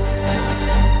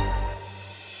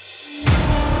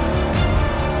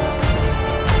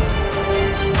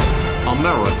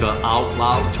 America Out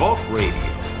Loud Talk Radio.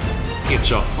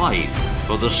 It's a fight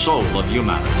for the soul of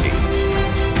humanity.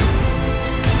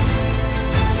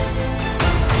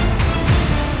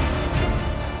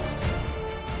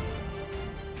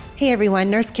 Hey everyone,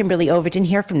 Nurse Kimberly Overton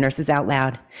here from Nurses Out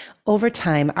Loud. Over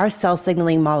time, our cell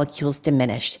signaling molecules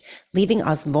diminished, leaving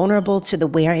us vulnerable to the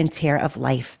wear and tear of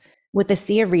life. With the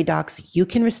ASEA Redox, you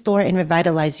can restore and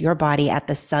revitalize your body at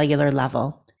the cellular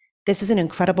level. This is an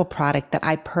incredible product that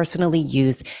I personally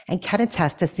use and can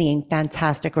attest to seeing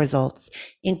fantastic results,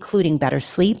 including better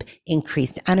sleep,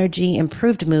 increased energy,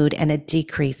 improved mood, and a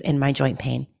decrease in my joint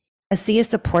pain. ASEA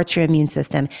supports your immune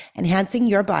system, enhancing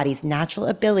your body's natural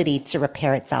ability to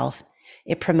repair itself.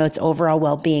 It promotes overall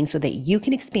well-being so that you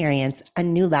can experience a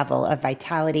new level of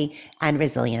vitality and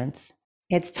resilience.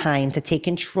 It's time to take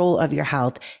control of your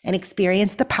health and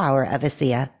experience the power of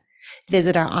ASEA.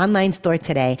 Visit our online store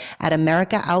today at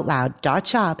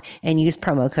americaoutloud.shop and use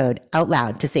promo code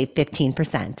OUTLOUD to save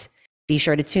 15%. Be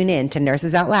sure to tune in to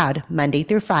Nurses Out Loud Monday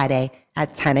through Friday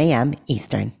at 10 a.m.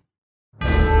 Eastern.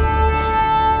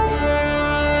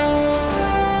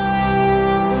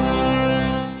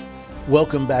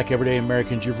 Welcome back, everyday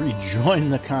Americans. You've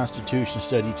rejoined the Constitution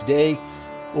study today.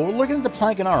 Well, we're looking at the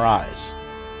plank in our eyes.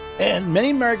 And many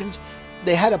Americans,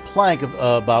 they had a plank of,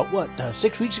 about,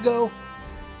 6 weeks ago?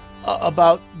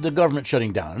 About the government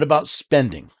shutting down and about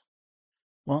spending.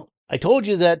 Well, I told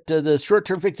you that the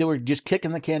short-term fix, they were just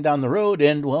kicking the can down the road,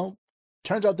 and, well,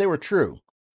 turns out they were true.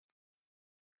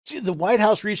 See, the White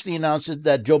House recently announced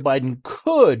that Joe Biden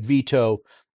could veto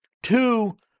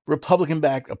 2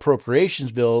 Republican-backed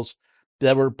appropriations bills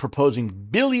that were proposing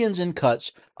billions in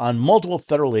cuts on multiple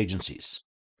federal agencies.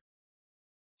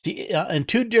 See, in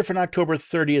 2 different October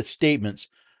 30th statements,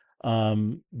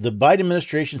 the Biden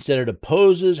administration said it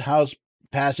opposes House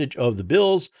passage of the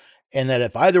bills, and that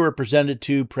if either were presented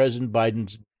to President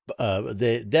Biden's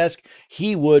the desk,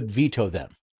 he would veto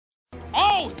them.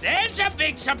 Oh, there's a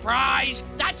big surprise.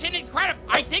 That's an incredible.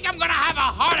 I think I'm going to have a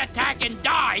heart attack and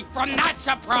die from that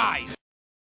surprise.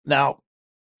 Now,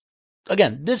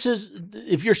 again, this is,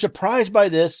 if you're surprised by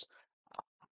this,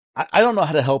 I don't know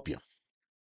how to help you.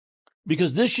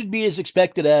 Because this should be as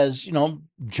expected as,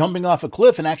 jumping off a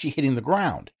cliff and actually hitting the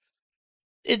ground.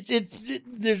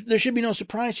 There should be no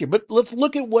surprise here. But let's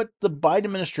look at what the Biden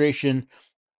administration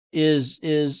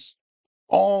is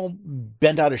all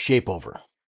bent out of shape over.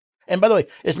 And by the way,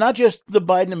 it's not just the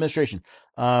Biden administration.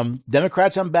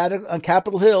 Democrats on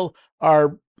Capitol Hill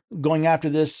are going after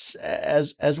this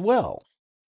as well.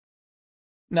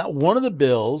 Now, one of the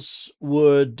bills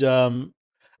would,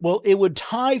 it would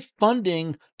tie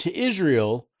funding to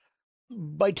Israel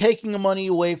by taking the money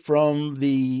away from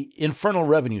the Internal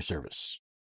Revenue Service.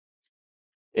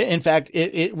 In fact,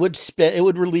 it would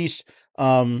release,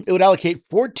 it would allocate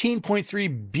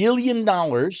 $14.3 billion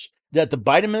that the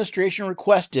Biden administration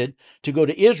requested to go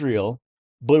to Israel,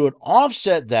 but it would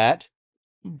offset that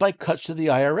by cuts to the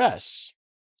IRS.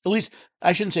 At least,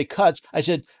 I shouldn't say cuts. I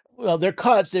said, well, they're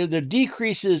cuts. They're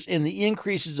decreases in the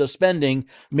increases of spending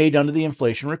made under the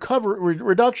Inflation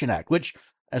Reduction Act, which,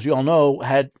 as we all know,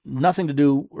 had nothing to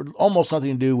do, or almost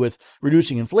nothing to do, with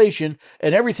reducing inflation,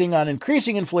 and everything on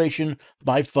increasing inflation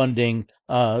by funding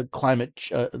the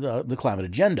climate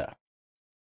agenda.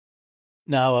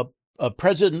 Now,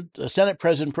 Senate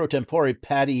President pro tempore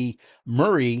Patty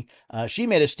Murray, she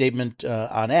made a statement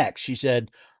on X. She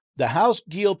said, "The House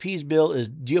GOP's bill is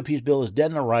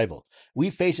dead on arrival. We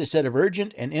face a set of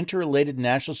urgent and interrelated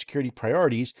national security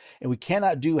priorities, and we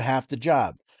cannot do half the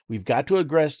job. We've got to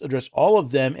address all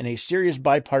of them in a serious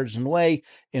bipartisan way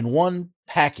in one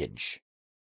package."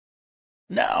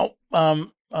 Now,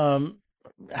 hang on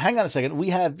a second. We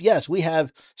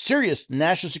have serious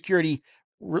national security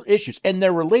issues, and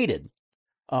they're related.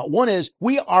 One is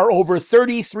we are over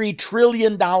 $33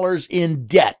 trillion in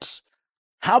debt.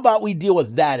 How about we deal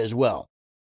with that as well?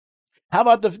 How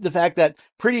about the fact that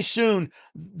pretty soon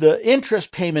the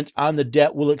interest payments on the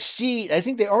debt will exceed, I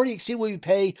think they already exceed what we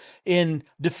pay in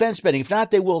defense spending. If not,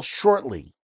 they will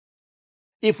shortly.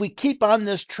 If we keep on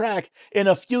this track, in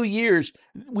a few years,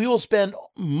 we will spend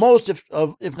most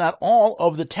if not all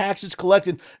of the taxes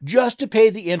collected just to pay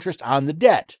the interest on the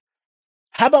debt.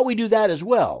 How about we do that as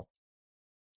well?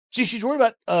 See, she's worried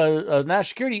about national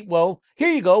security. Well, here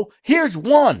you go. Here's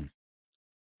one.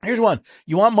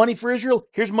 You want money for Israel?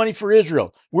 Here's money for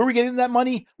Israel. Where are we getting that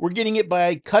money? We're getting it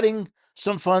by cutting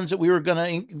some funds that we were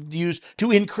going to use to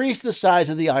increase the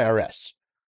size of the IRS.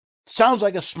 Sounds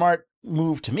like a smart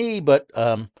move to me, but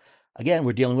again,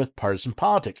 we're dealing with partisan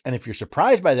politics. And if you're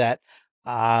surprised by that,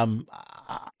 I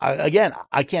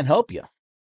can't help you.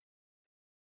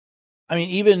 I mean,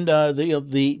 even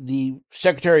the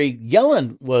Secretary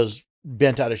Yellen was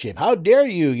bent out of shape. How dare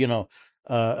you,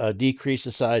 decrease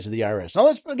the size of the IRS? Now,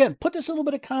 let's, again, put this in a little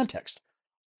bit of context.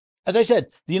 As I said,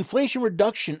 the Inflation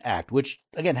Reduction Act, which,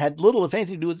 again, had little, if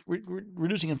anything, to do with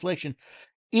reducing inflation,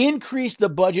 increased the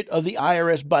budget of the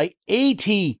IRS by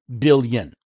 $80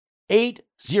 billion. 80.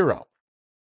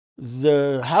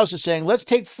 The House is saying, let's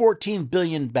take $14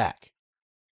 billion back.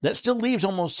 That still leaves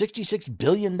almost $66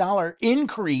 billion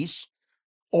increase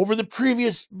over the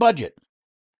previous budget.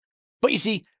 But you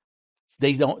see,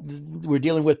 we're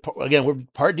dealing with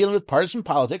partisan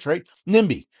politics, right?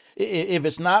 NIMBY. If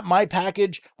it's not my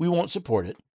package, we won't support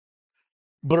it.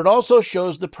 But it also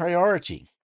shows the priority.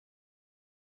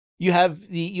 You have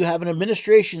an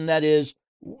administration that is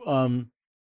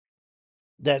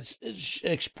that's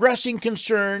expressing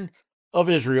concern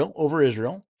over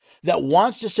Israel, that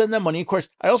wants to send them money. Of course,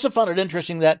 I also found it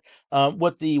interesting that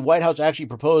what the White House actually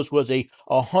proposed was a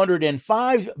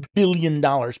 $105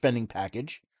 billion spending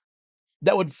package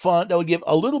that would give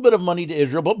a little bit of money to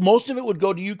Israel, but most of it would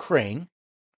go to Ukraine,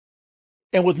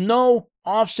 and with no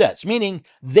offsets, meaning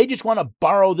they just want to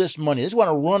borrow this money. They just want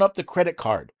to run up the credit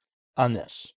card on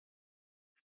this.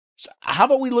 So how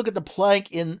about we look at the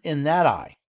plank in that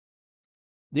eye?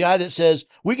 The eye that says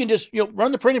we can just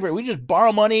run the printing press. We just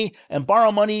borrow money,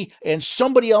 and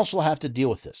somebody else will have to deal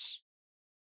with this.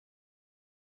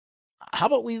 How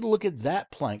about we look at that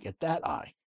plank, at that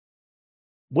eye?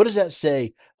 What does that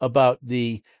say about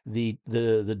the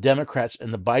Democrats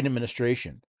and the Biden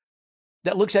administration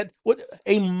that looks at what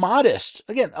a modest,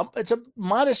 again, it's a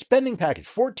modest spending package,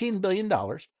 $14 billion.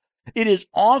 It is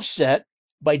offset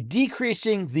by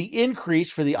decreasing the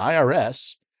increase for the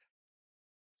IRS,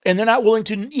 and they're not willing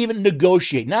to even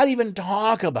negotiate, not even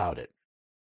talk about it.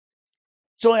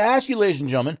 So I ask you, ladies and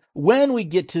gentlemen, when we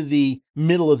get to the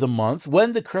middle of the month,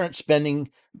 when the current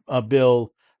spending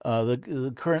bill,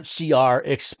 the current CR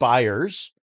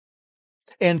expires,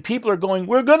 and people are going,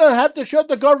 we're going to have to shut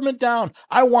the government down,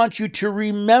 I want you to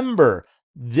remember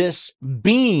this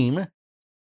beam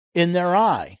in their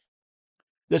eye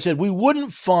that said we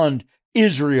wouldn't fund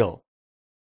Israel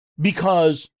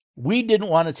because we didn't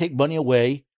want to take money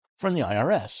away from the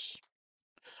IRS.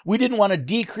 We didn't want to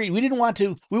decrease.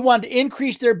 We wanted to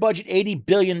increase their budget $80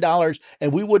 billion,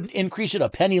 and we wouldn't increase it a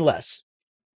penny less.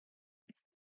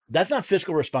 That's not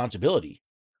fiscal responsibility.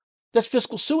 That's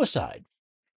fiscal suicide.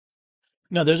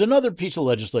 Now, there's another piece of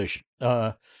legislation.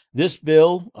 This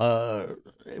bill,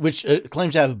 which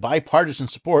claims to have bipartisan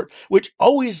support, which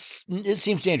always it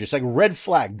seems dangerous, like a red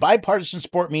flag. Bipartisan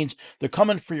support means they're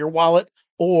coming for your wallet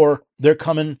or they're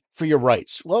coming for your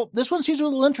rights. Well, this one seems a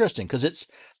little interesting because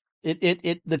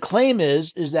the claim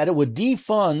is that it would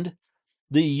defund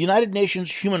the United Nations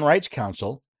Human Rights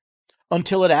Council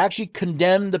until it actually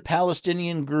condemned the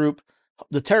Palestinian group,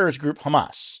 the terrorist group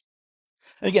Hamas.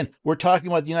 And again, we're talking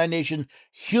about the United Nations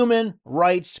Human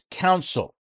Rights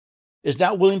Council is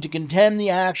not willing to condemn the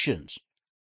actions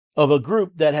of a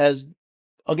group that has,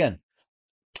 again,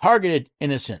 targeted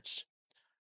innocents,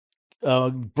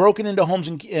 broken into homes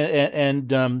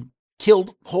and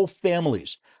killed whole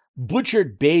families,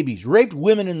 butchered babies, raped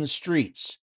women in the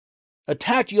streets,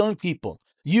 attacked young people,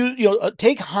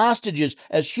 take hostages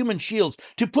as human shields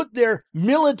to put their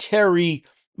military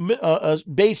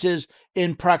bases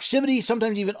in proximity,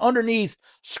 sometimes even underneath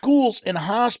schools and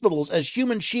hospitals as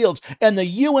human shields. And the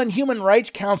UN Human Rights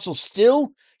Council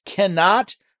still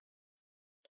cannot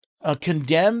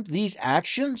condemn these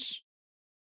actions?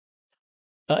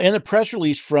 In the press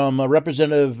release from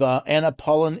Representative Anna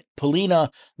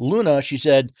Paulina Luna, she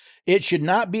said, it should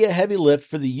not be a heavy lift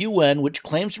for the UN, which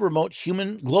claims to promote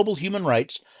global human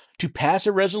rights, to pass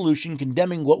a resolution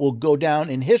condemning what will go down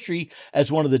in history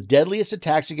as one of the deadliest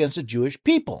attacks against the Jewish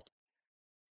people.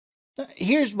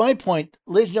 Here's my point,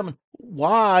 ladies and gentlemen.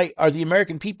 Why are the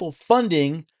American people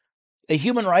funding a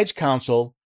human rights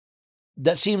council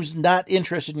that seems not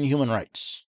interested in human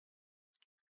rights?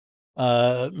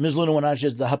 Ms. Luna went on, she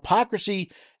says, the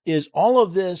hypocrisy is all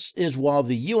of this is while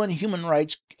the UN Human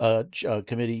Rights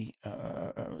Committee,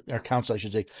 or Council, I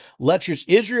should say, lectures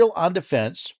Israel on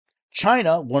defense,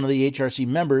 China, one of the HRC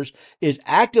members, is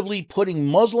actively putting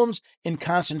Muslims in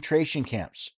concentration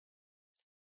camps.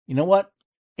 You know what?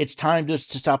 It's time to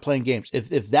stop playing games.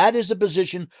 If that is the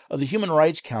position of the Human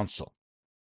Rights Council,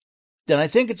 then I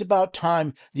think it's about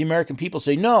time the American people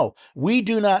say, no, we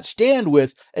do not stand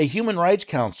with a Human Rights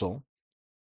Council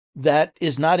that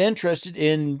is not interested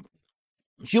in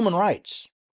human rights.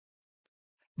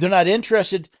 They're not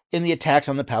interested in the attacks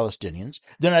on the Palestinians.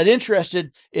 They're not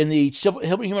interested in the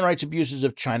human rights abuses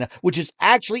of China, which is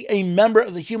actually a member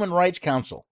of the Human Rights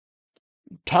Council.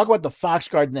 Talk about the fox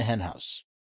guard in the henhouse.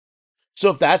 So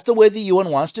if that's the way the UN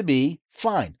wants to be,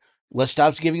 fine. Let's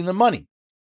stop giving them money.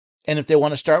 And if they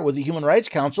want to start with the Human Rights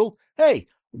Council, hey,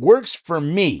 works for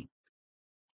me.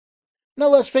 Now,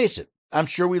 let's face it. I'm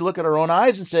sure we look at our own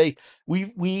eyes and say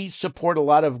we support a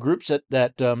lot of groups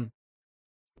that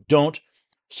don't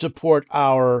support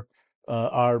our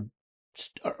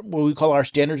what we call our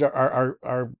standards,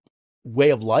 our way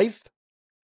of life.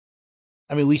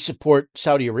 I mean, we support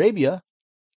Saudi Arabia.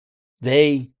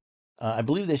 They, I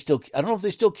believe I don't know if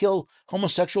they still kill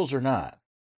homosexuals or not.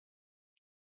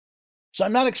 So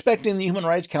I'm not expecting the Human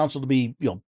Rights Council to be,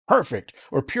 perfect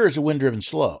or pure as a wind-driven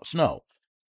snow.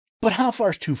 But how far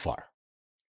is too far?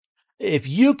 If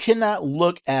you cannot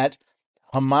look at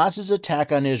Hamas's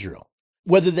attack on Israel,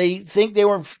 whether they think they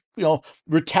were,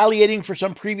 retaliating for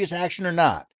some previous action or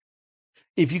not,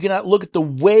 if you cannot look at the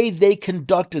way they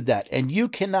conducted that and you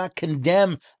cannot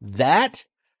condemn that,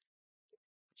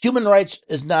 human rights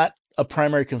is not a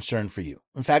primary concern for you.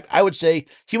 In fact, I would say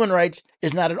human rights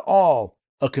is not at all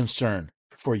a concern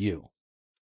for you.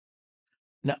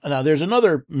 Now there's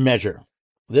another measure.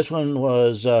 This one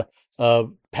was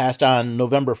passed on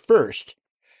November 1st.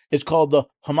 It's called the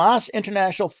Hamas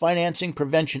International Financing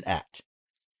Prevention Act.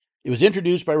 It was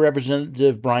introduced by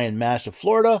Representative Brian Mast of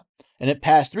Florida, and it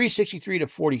passed 363 to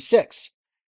 46.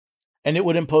 And it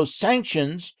would impose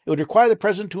sanctions. It would require the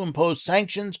president to impose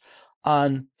sanctions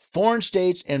on foreign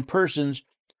states and persons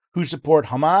who support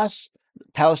Hamas,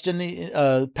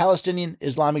 Palestinian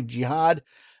Islamic Jihad,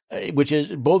 which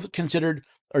is both considered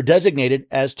or designated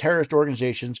as terrorist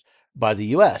organizations by the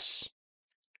U.S.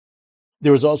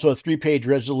 There was also a 3-page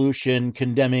resolution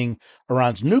condemning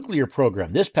Iran's nuclear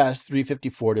program. This passed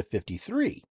 354 to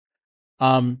 53.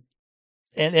 And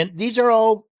these are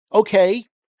all okay.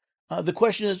 The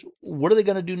question is, what are they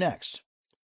going to do next?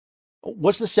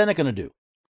 What's the Senate going to do?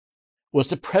 What's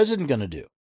the president going to do?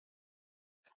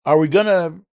 Are we going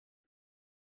to,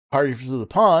 party to the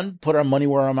pond, put our money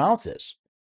where our mouth is?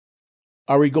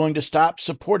 Are we going to stop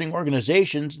supporting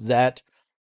organizations that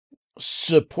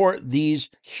support these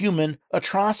human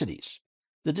atrocities?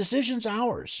 The decision's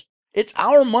ours. It's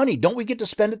our money. Don't we get to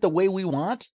spend it the way we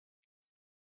want?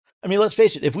 I mean, let's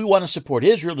face it. If we want to support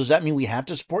Israel, does that mean we have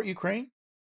to support Ukraine?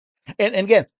 And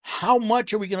again, how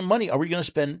much are we going to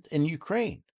spend in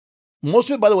Ukraine? Most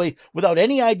of it, by the way, without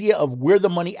any idea of where the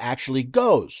money actually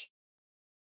goes.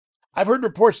 I've heard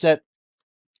reports that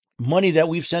money that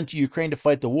we've sent to Ukraine to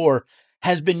fight the war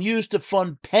has been used to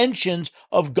fund pensions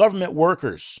of government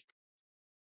workers.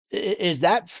 Is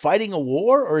that fighting a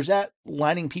war, or is that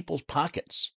lining people's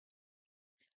pockets?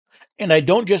 And I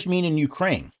don't just mean in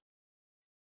Ukraine.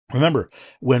 Remember,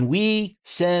 when we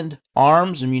send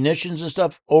arms and munitions and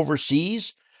stuff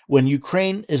overseas, when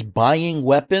Ukraine is buying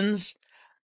weapons,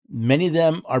 many of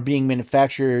them are being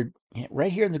manufactured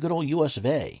right here in the good old US of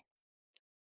A.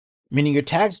 Meaning your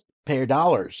taxpayer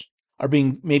dollars are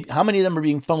being, maybe how many of them are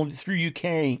being funneled through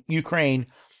Ukraine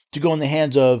to go in the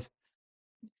hands of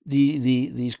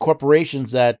these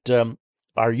corporations that that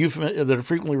are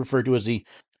frequently referred to as the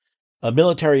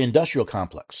military industrial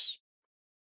complex.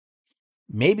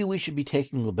 Maybe we should be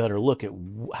taking a better look at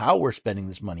how we're spending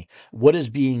this money, what is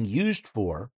being used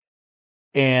for,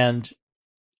 and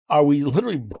are we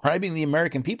literally bribing the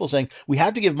American people saying we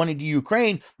have to give money to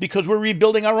Ukraine because we're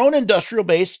rebuilding our own industrial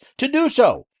base to do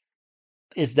so?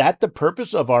 Is that the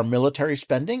purpose of our military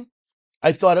spending?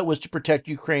 I thought it was to protect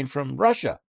Ukraine from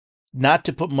Russia, not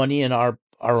to put money in our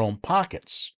own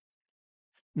pockets.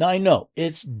 Now, I know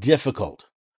it's difficult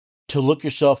to look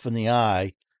yourself in the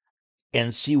eye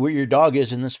and see where your dog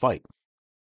is in this fight.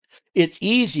 It's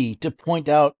easy to point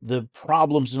out the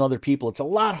problems in other people. It's a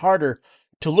lot harder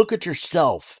to look at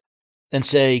yourself and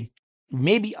say,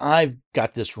 maybe I've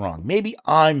got this wrong. Maybe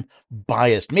I'm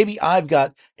biased. Maybe I've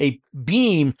got a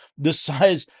beam the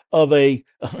size of a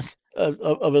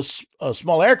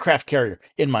small aircraft carrier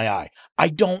in my eye. I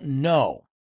don't know.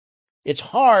 It's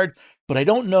hard, but I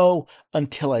don't know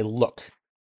until I look.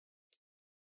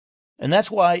 And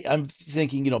that's why I'm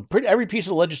thinking, every piece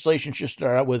of legislation should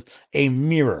start out with a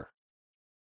mirror.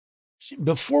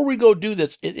 Before we go do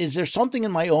this, is there something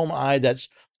in my own eye that's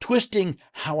twisting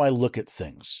how I look at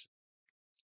things?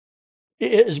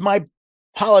 Is my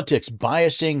politics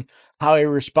biasing how I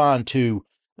respond to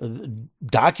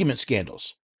document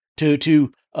scandals,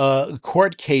 to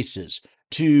court cases,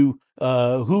 to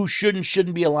who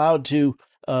shouldn't be allowed to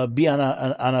be on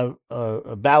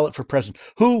a ballot for president,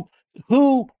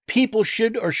 who people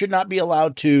should or should not be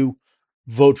allowed to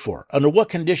vote for? Under what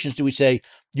conditions do we say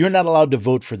you're not allowed to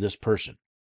vote for this person?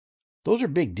 Those are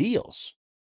big deals.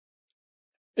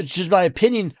 It's just my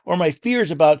opinion or my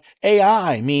fears about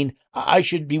AI. I mean, I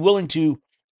should be willing to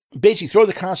basically throw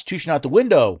the Constitution out the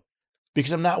window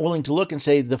because I'm not willing to look and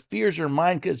say the fears are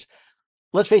mine, because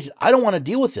let's face it, I don't want to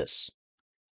deal with this.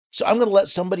 So I'm going to let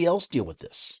somebody else deal with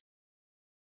this.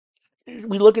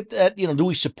 We look at that, do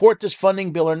we support this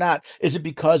funding bill or not? Is it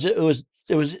because it was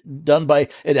done by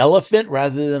an elephant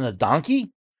rather than a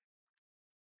donkey?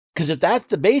 Because if that's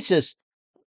the basis,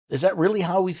 is that really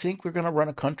how we think we're going to run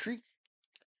a country?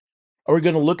 Are we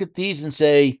going to look at these and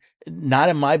say, not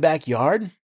in my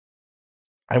backyard?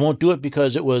 I won't do it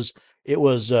because it was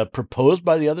proposed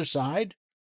by the other side?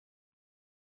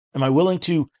 Am I willing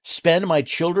to spend my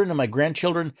children and my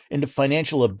grandchildren into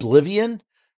financial oblivion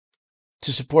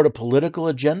to support a political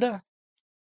agenda?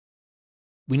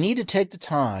 We need to take the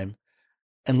time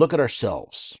and look at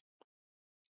ourselves.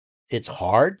 It's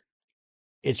hard.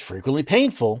 It's frequently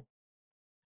painful.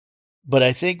 But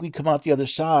I think we come out the other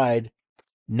side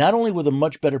not only with a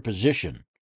much better position,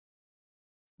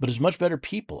 but as much better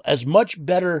people, as much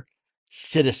better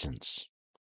citizens.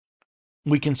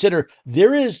 We consider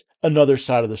there is another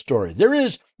side of the story. There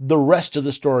is the rest of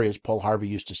the story, as Paul Harvey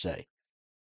used to say.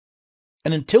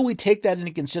 And until we take that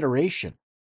into consideration,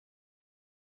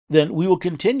 then we will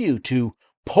continue to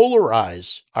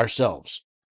polarize ourselves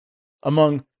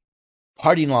among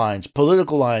party lines,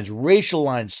 political lines, racial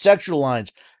lines, sexual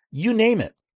lines, you name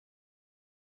it.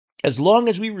 As long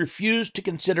as we refuse to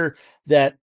consider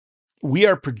that we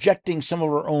are projecting some of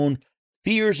our own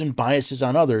fears and biases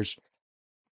on others,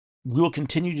 we will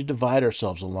continue to divide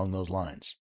ourselves along those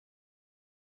lines.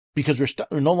 Because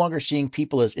we're no longer seeing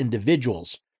people as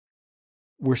individuals.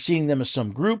 We're seeing them as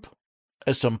some group,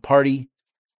 as some party,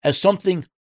 as something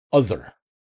other.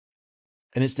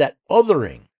 And it's that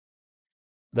othering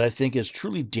that I think is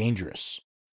truly dangerous.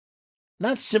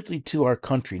 Not simply to our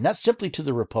country, not simply to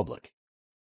the Republic,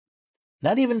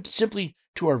 not even simply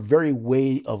to our very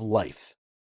way of life,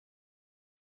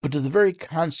 but to the very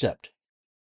concept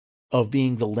of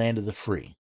being the land of the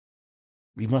free.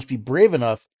 We must be brave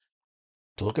enough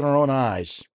to look in our own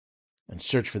eyes and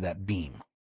search for that beam.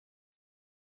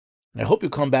 And I hope you'll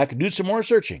come back and do some more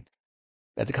searching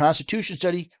at the Constitution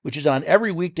Study, which is on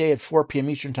every weekday at 4 p.m.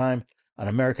 Eastern Time on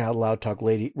America Out Loud Talk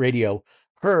Radio,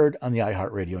 heard on the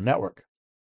iHeartRadio network.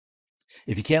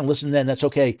 If you can't listen then, that's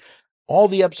okay. All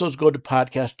the episodes go to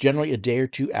podcast generally a day or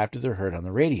two after they're heard on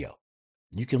the radio.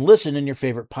 You can listen in your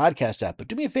favorite podcast app, but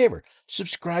do me a favor,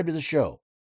 subscribe to the show.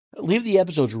 Leave the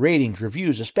episodes ratings,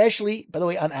 reviews, especially, by the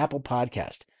way, on Apple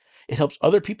Podcast. It helps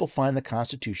other people find the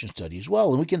Constitution Study as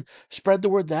well, and we can spread the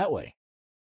word that way.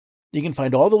 You can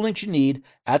find all the links you need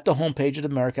at the homepage at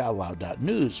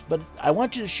AmericaOutloud.news, but I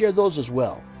want you to share those as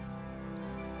well.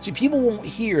 See, people won't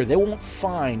hear, they won't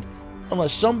find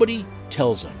unless somebody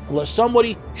tells them, unless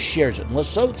somebody shares it, unless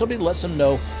somebody lets them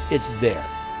know it's there.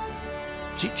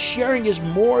 See, sharing is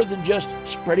more than just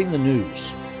spreading the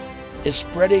news. It's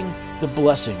spreading the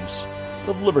blessings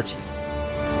of liberty.